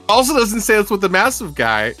 Also doesn't say it's with the massive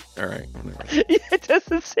guy. All right. Yeah, it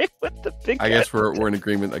doesn't say what the big. I guess we're in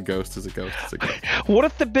agreement. A ghost is a ghost. It's a ghost. What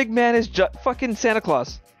if the big man is fucking Santa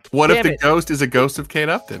Claus? What if the ghost is a ghost of Kate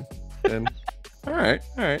Upton? Then. All right.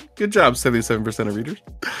 Good job, 77% of readers.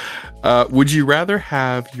 Would you rather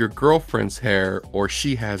have your girlfriend's hair or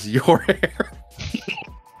she has your hair?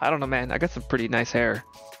 I don't know, man. I got some pretty nice hair.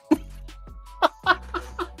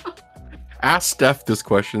 Ask Steph this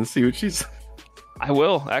question. See what she's. I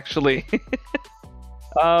will actually.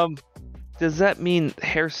 Does that mean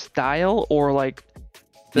hairstyle or like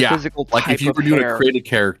the physical type of hair? Like if you were doing a creative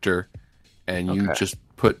character and you just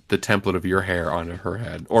put the template of your hair on her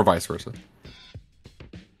head, or vice versa.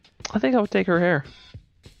 I think I would take her hair.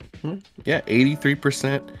 Yeah,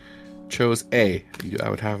 83% chose A. I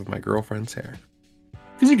would have my girlfriend's hair.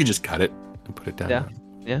 Because you could just cut it and put it down.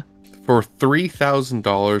 Yeah. For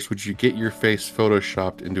 $3,000, would you get your face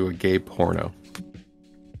photoshopped into a gay porno?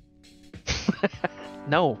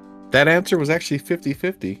 No. That answer was actually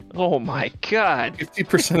 50-50. Oh my god.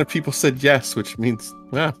 50% of people said yes, which means,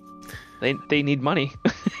 well... They need money.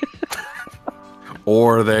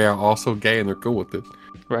 Or they are also gay and they're cool with it.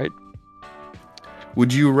 Right.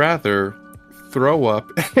 Would you rather throw up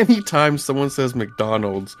anytime someone says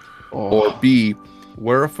McDonald's or B,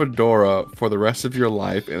 wear a fedora for the rest of your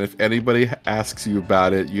life, and if anybody asks you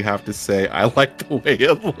about it, you have to say, I like the way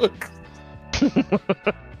it looks? I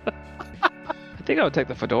think I would take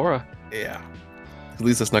the fedora. Yeah. At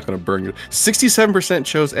least that's not going to burn you. 67%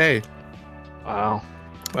 chose A. Wow.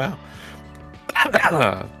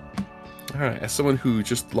 All right, as someone who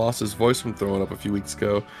just lost his voice from throwing up a few weeks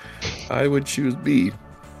ago, I would choose B.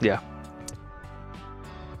 Yeah.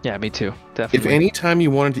 Yeah, me too. If Definitely. any time you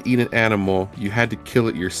wanted to eat an animal, you had to kill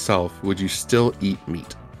it yourself, would you still eat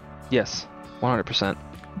meat? Yes, 100%.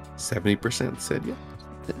 70% said yeah.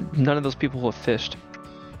 None of those people have fished.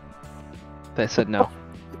 They said no.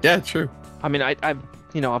 Yeah, true. I mean, I've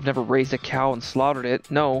never raised a cow and slaughtered it.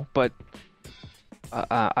 No, but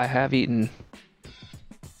I have eaten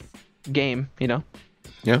game.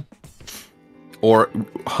 Yeah. Or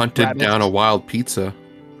hunted Rabbits. down a wild pizza.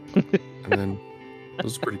 And then it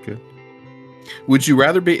was pretty good. Would you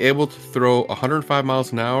rather be able to throw 105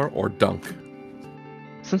 miles an hour or dunk?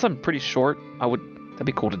 Since I'm pretty short, that'd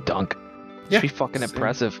be cool to dunk. Yeah. It'd be fucking same.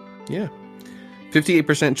 impressive. Yeah.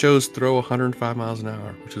 58% chose throw 105 miles an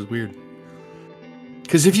hour, which is weird.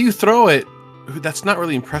 Because if you throw it, that's not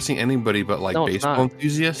really impressing anybody but like baseball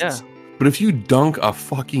enthusiasts. Yeah. But if you dunk a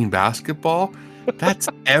fucking basketball, that's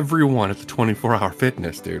everyone at the 24-hour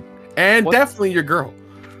fitness, dude. And definitely your girl.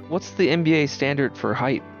 What's the NBA standard for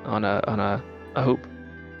height on a hoop?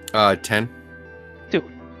 10. Dude,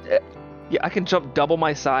 yeah, I can jump double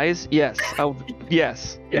my size. Yes,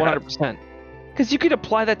 yes, 100%. Because you could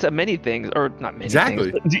apply that to many things, or not many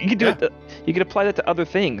exactly. things. You could do it. You could apply that to other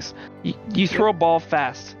things. You throw a ball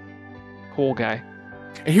fast. Cool guy.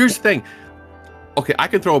 And here's the thing. Okay, I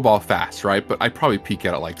can throw a ball fast, right? But I probably peak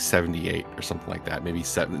out at like 78 or something like that. Maybe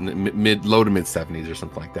low to mid 70s or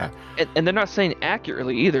something like that. And they're not saying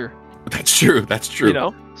accurately either. That's true. That's true.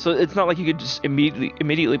 So it's not like you could just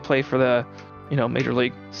immediately play for the, major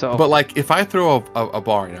league. So. But like, if I throw a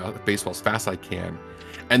ball right now, baseball as fast as I can,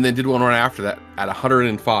 and then did one right after that at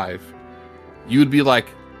 105, you would be like,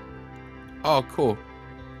 "Oh, cool."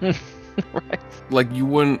 Right. Like you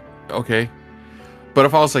wouldn't. Okay. But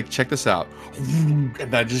if I was like, check this out,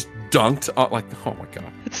 and I just dunked, like, oh my god,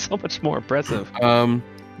 it's so much more impressive.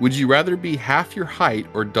 Would you rather be half your height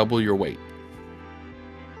or double your weight?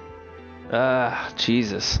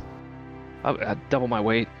 Jesus, I'd double my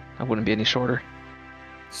weight. I wouldn't be any shorter.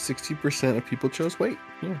 60% of people chose weight.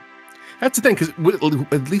 Yeah, that's the thing, because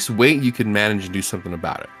at least weight you can manage and do something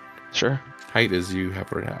about it. Sure. Height is you have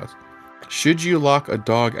what it has. Should you lock a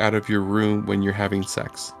dog out of your room when you're having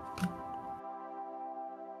sex?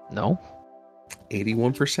 No.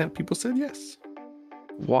 81% people said yes.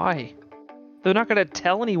 Why? They're not gonna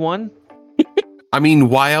tell anyone. I mean,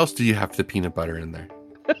 why else do you have the peanut butter in there?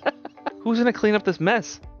 Who's gonna clean up this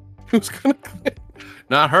mess? Who's gonna clean?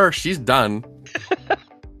 Not her. She's done.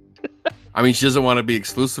 I mean, she doesn't want to be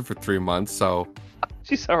exclusive for 3 months, so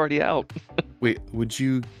she's already out. Wait, would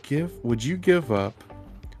you give up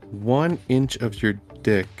 1 inch of your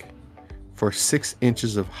dick for 6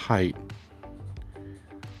 inches of height,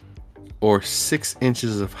 or 6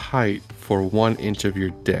 inches of height for 1 inch of your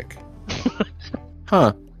dick?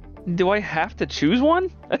 Huh? Do I have to choose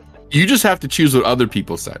one? You just have to choose what other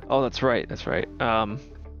people said. Oh, that's right. That's right.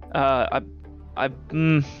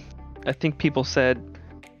 I think people said.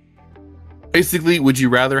 Basically, would you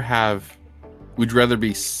rather be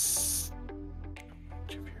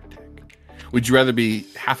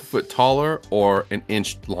half a foot taller or an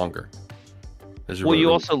inch longer? Well,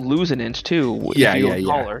 you also lose an inch too. Yeah, if you go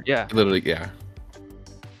taller. Yeah. Literally, yeah.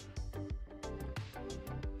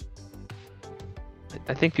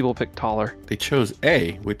 I think people picked taller. They chose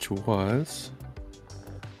A, which was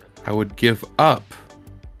I would give up.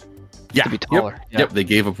 Yeah, to be taller. Yep, they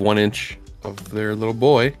gave up 1 inch of their little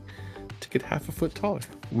boy to get half a foot taller.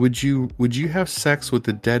 Would you have sex with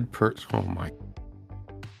the dead person? Oh my.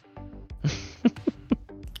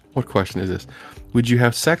 What question is this? Would you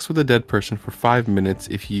have sex with a dead person for 5 minutes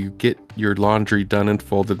if you get your laundry done and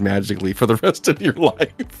folded magically for the rest of your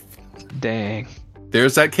life? Dang.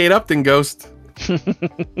 There's that Kate Upton ghost.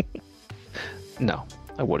 No,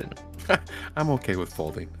 I wouldn't. I'm okay with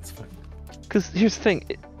folding. It's fine. Because here's the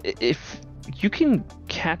thing. If you can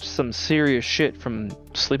catch some serious shit from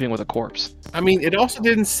sleeping with a corpse. I mean, it also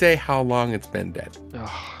didn't say how long it's been dead. Ugh.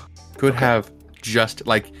 Could have just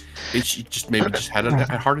like she just had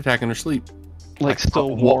a heart attack in her sleep. Like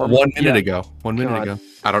still warm. 1 minute ago. 1 minute ago.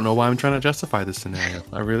 I don't know why I'm trying to justify this scenario.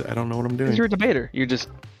 I don't know what I'm doing. You're a debater. You're just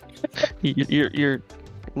you're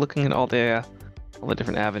looking at all the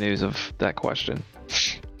different avenues of that question.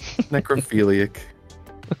 Necrophiliac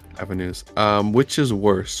avenues. Which is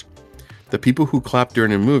worse? The people who clap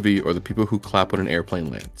during a movie or the people who clap when an airplane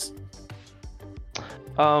lands?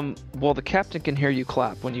 Well, the captain can hear you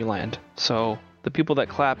clap when you land. So the people that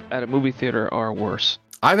clap at a movie theater are worse.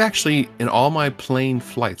 I've actually, in all my plane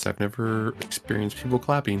flights, I've never experienced people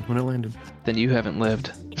clapping when it landed. Then you haven't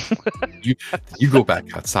lived. You go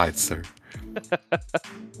back outside, sir.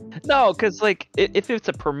 No, because like if it's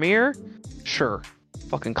a premiere, sure,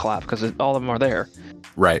 fucking clap because all of them are there.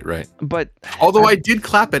 Right, right. But Although I did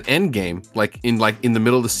clap at Endgame, like in the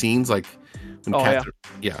middle of the scenes, like when Catherine,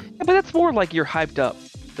 yeah. But that's more like you're hyped up.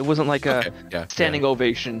 It wasn't like a standing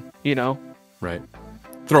ovation, you know? Right.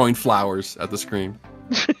 Throwing flowers at the screen.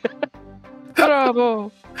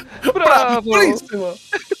 Bravo! Bravo!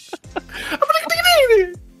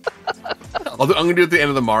 I'm gonna do it at the end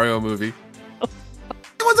of the Mario movie.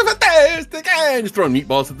 It was a fantastic and just throwing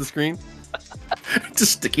meatballs at the screen.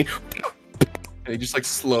 Just sticking. And they just like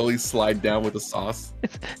slowly slide down with the sauce.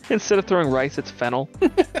 Instead of throwing rice, it's fennel.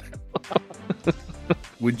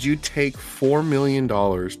 Would you take $4 million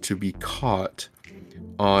to be caught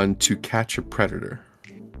on To Catch a Predator?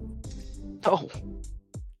 Oh.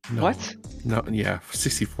 No. What? No, yeah,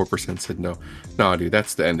 64% said no. No, dude,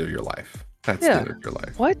 that's the end of your life. That's the end of your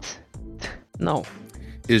life. What? No.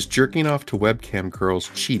 Is jerking off to webcam girls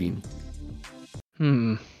cheating?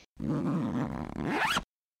 I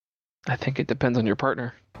think it depends on your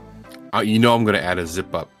partner. You know I'm going to add a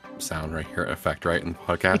zip up sound right here, effect, right, in the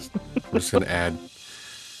podcast. I'm just going to add,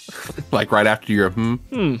 like, right after your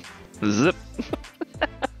Zip.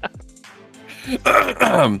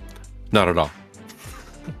 Not at all.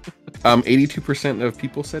 82% of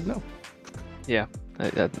people said no. Yeah,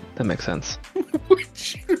 that makes sense.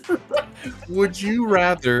 Would you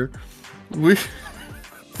rather? This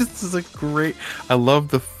is a great. I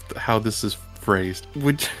love how this is phrased.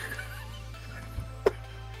 Would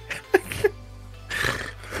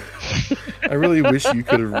I really wish you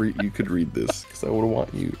could read this because I would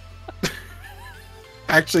want you.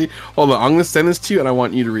 Actually, hold on. I'm gonna send this to you, and I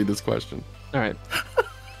want you to read this question. All right.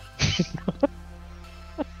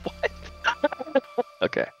 What?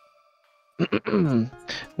 Okay.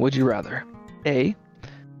 Would you rather A,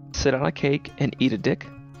 sit on a cake and eat a dick,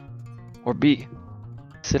 or B,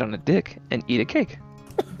 sit on a dick and eat a cake?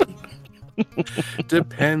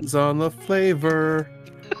 Depends on the flavor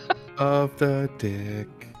of the dick.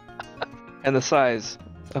 And the size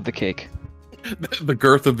of the cake. The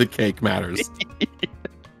girth of the cake matters.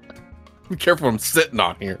 Be careful what I'm sitting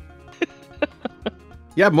on here.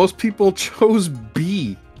 Yeah, most people chose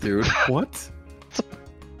B, dude. What?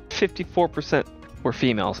 54% were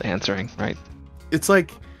females answering, right? It's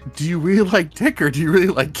like, do you really like dick or do you really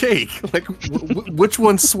like cake? Like, which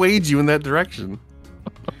one swayed you in that direction?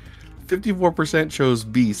 54% chose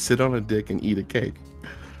B, sit on a dick and eat a cake.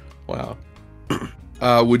 Wow.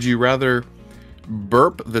 Would you rather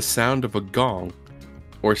burp the sound of a gong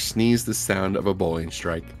or sneeze the sound of a bowling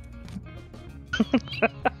strike?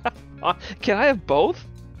 Can I have both?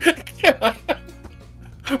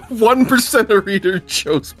 1% of readers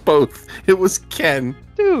chose both. It was Ken.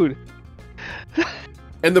 Dude.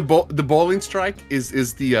 And the bowling strike is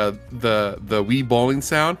the Wii bowling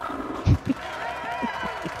sound.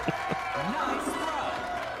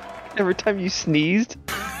 Every time you sneezed.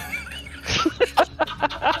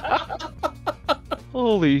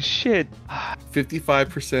 Holy shit.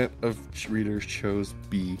 55% of readers chose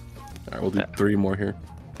B. All right, we'll do 3 more here.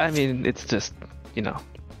 I mean, it's just,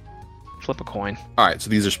 flip a coin. All right, so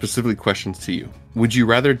these are specifically questions to you. Would you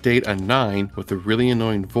rather date a 9 with a really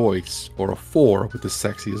annoying voice or a 4 with the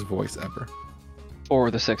sexiest voice ever? Or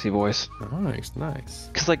the sexy voice. Nice, nice.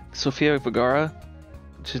 Because, like, Sofia Vergara,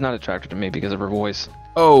 she's not attracted to me because of her voice.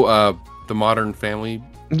 Oh, the Modern Family.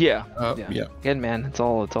 Yeah. Yeah. Again, man, it's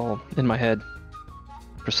all in my head.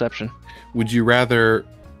 Perception. Would you rather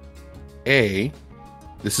A,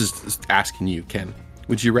 this is asking you, Ken.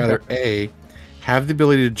 Would you rather A, have the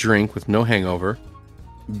ability to drink with no hangover,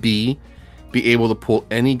 B, be able to pull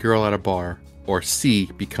any girl at a bar, or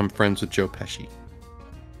C, become friends with Joe Pesci?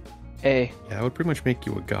 A. Yeah, that would pretty much make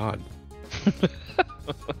you a god.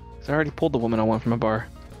 I already pulled the woman I want from a bar.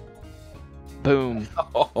 Boom.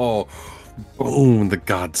 Oh, boom, the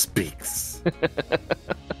god speaks.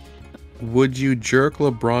 Would you jerk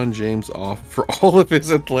LeBron James off for all of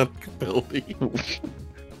his athletic ability?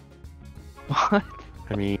 What?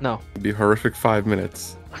 I mean, no. It'd be a horrific 5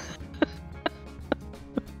 minutes.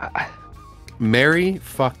 Marry,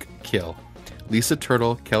 fuck, kill. Lisa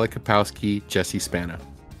Turtle, Kelly Kapowski, Jesse Spano.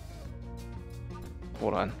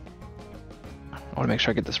 Hold on. I want to make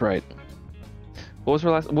sure I get this right. What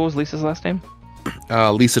was Lisa's last name?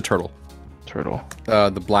 Lisa Turtle. Turtle.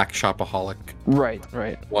 The black shopaholic. Right.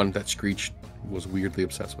 One that Screech was weirdly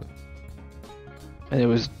obsessed with. And it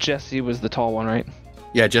was Jesse was the tall one, right?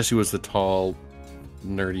 Yeah, Jesse was the tall,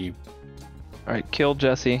 nerdy. All right, kill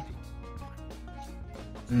Jesse.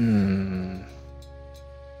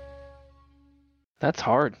 That's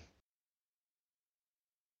hard.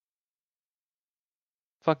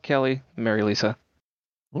 Fuck Kelly, marry Lisa.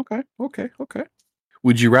 Okay.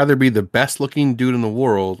 Would you rather be the best looking dude in the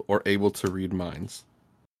world or able to read minds?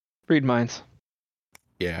 Read minds.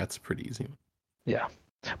 Yeah, it's pretty easy. Yeah.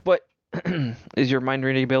 But is your mind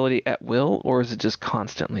reading ability at will, or is it just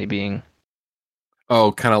constantly being...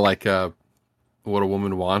 Oh, kind of like What a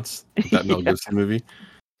Woman Wants, that Mel Gibson movie.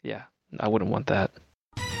 Yeah, I wouldn't want that.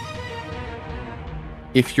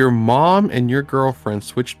 If your mom and your girlfriend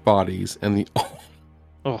switched bodies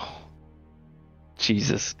Oh,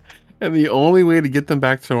 Jesus. and the only way to get them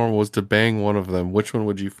back to normal was to bang one of them, which one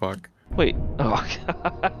would you fuck? Wait. Oh,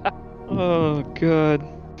 oh, God.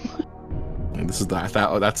 And this is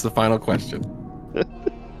that's the final question.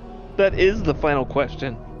 That is the final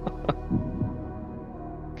question.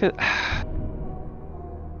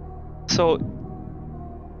 So,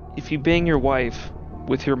 if you bang your wife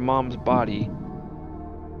with your mom's body,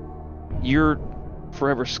 you're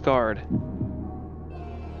forever scarred.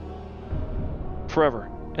 Forever.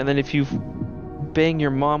 And then if you bang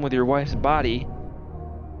your mom with your wife's body,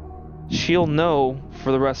 she'll know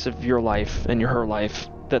for the rest of your life and her life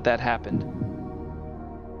that happened.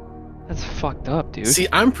 That's fucked up, dude. See,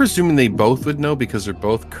 I'm presuming they both would know because they're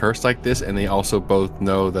both cursed like this, and they also both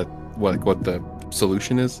know that what the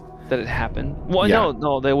solution is. That it happened. Well, Yeah.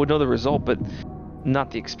 no, they would know the result, but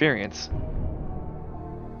not the experience.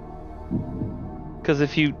 Because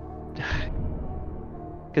if you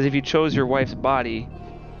chose your wife's body,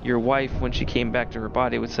 your wife, when she came back to her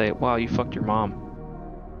body, would say, "Wow, you fucked your mom."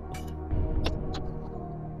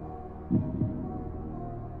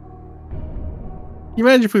 Can you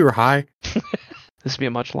imagine if we were high? This would be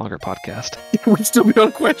a much longer podcast. We'd still be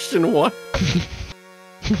on question 1.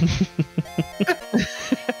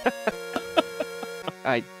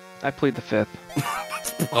 I plead the fifth.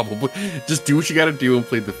 That's probably just do what you got to do and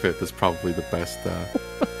plead the fifth. Is probably the best.